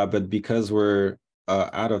 but because we're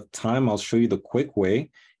out of time, I'll show you the quick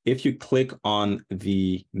way. If you click on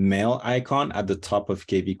the mail icon at the top of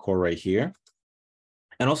KvCORE right here,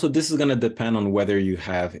 and also this is going to depend on whether you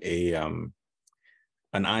have an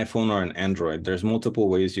iPhone or an Android. There's multiple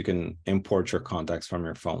ways you can import your contacts from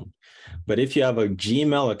your phone. But if you have a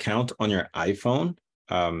Gmail account on your iPhone,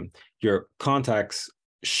 your contacts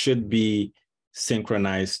should be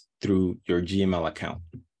synchronized through your Gmail account.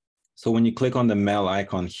 So when you click on the mail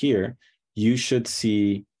icon here, you should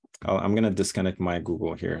see, I'm going to disconnect my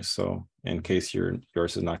Google here. So in case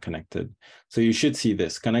yours is not connected. So you should see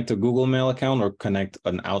this, connect a Google Mail account or connect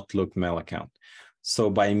an Outlook mail account. So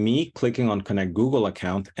by me clicking on connect Google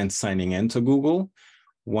account and signing into Google,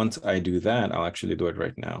 once I do that, I'll actually do it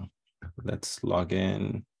right now. Let's log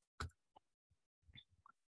in.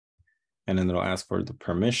 And then it'll ask for the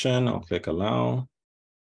permission. I'll click allow.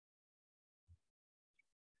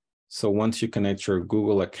 So once you connect your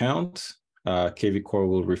Google account, KvCORE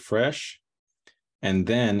will refresh. And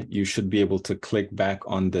then you should be able to click back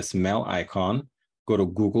on this mail icon, go to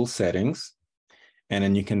Google settings, and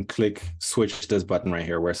then you can switch this button right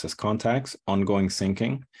here where it says contacts, ongoing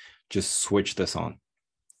syncing. Just switch this on.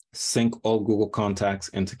 Sync all Google contacts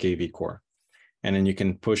into KvCORE. And then you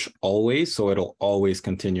can push always, so it'll always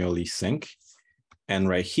continually sync. And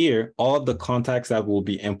right here, all of the contacts that will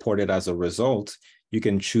be imported as a result, you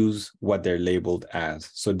can choose what they're labeled as.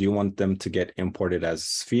 So do you want them to get imported as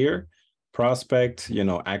sphere, prospect,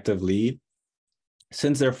 active lead?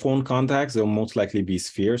 Since they're phone contacts, they'll most likely be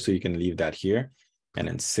sphere, so you can leave that here and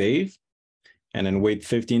then save, and then wait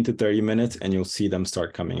 15 to 30 minutes and you'll see them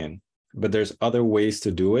start coming in. But there's other ways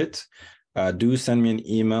to do it. Do send me an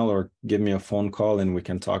email or give me a phone call and we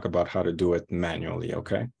can talk about how to do it manually,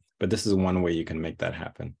 okay? But this is one way you can make that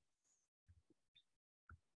happen.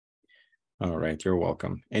 All right, you're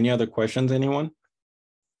welcome. Any other questions, anyone?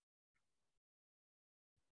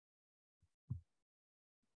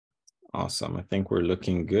 Awesome, I think we're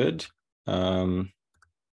looking good.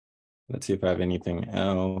 Let's see if I have anything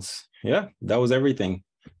else. Yeah, that was everything.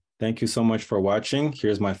 Thank you so much for watching.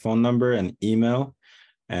 Here's my phone number and email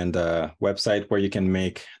and a website where you can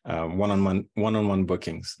make one-on-one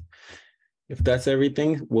bookings. If that's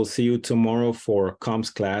everything, we'll see you tomorrow for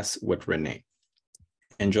comms class with Renee.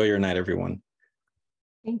 Enjoy your night, everyone.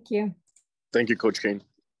 Thank you. Thank you, Coach Kane.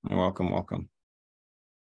 You're welcome, welcome.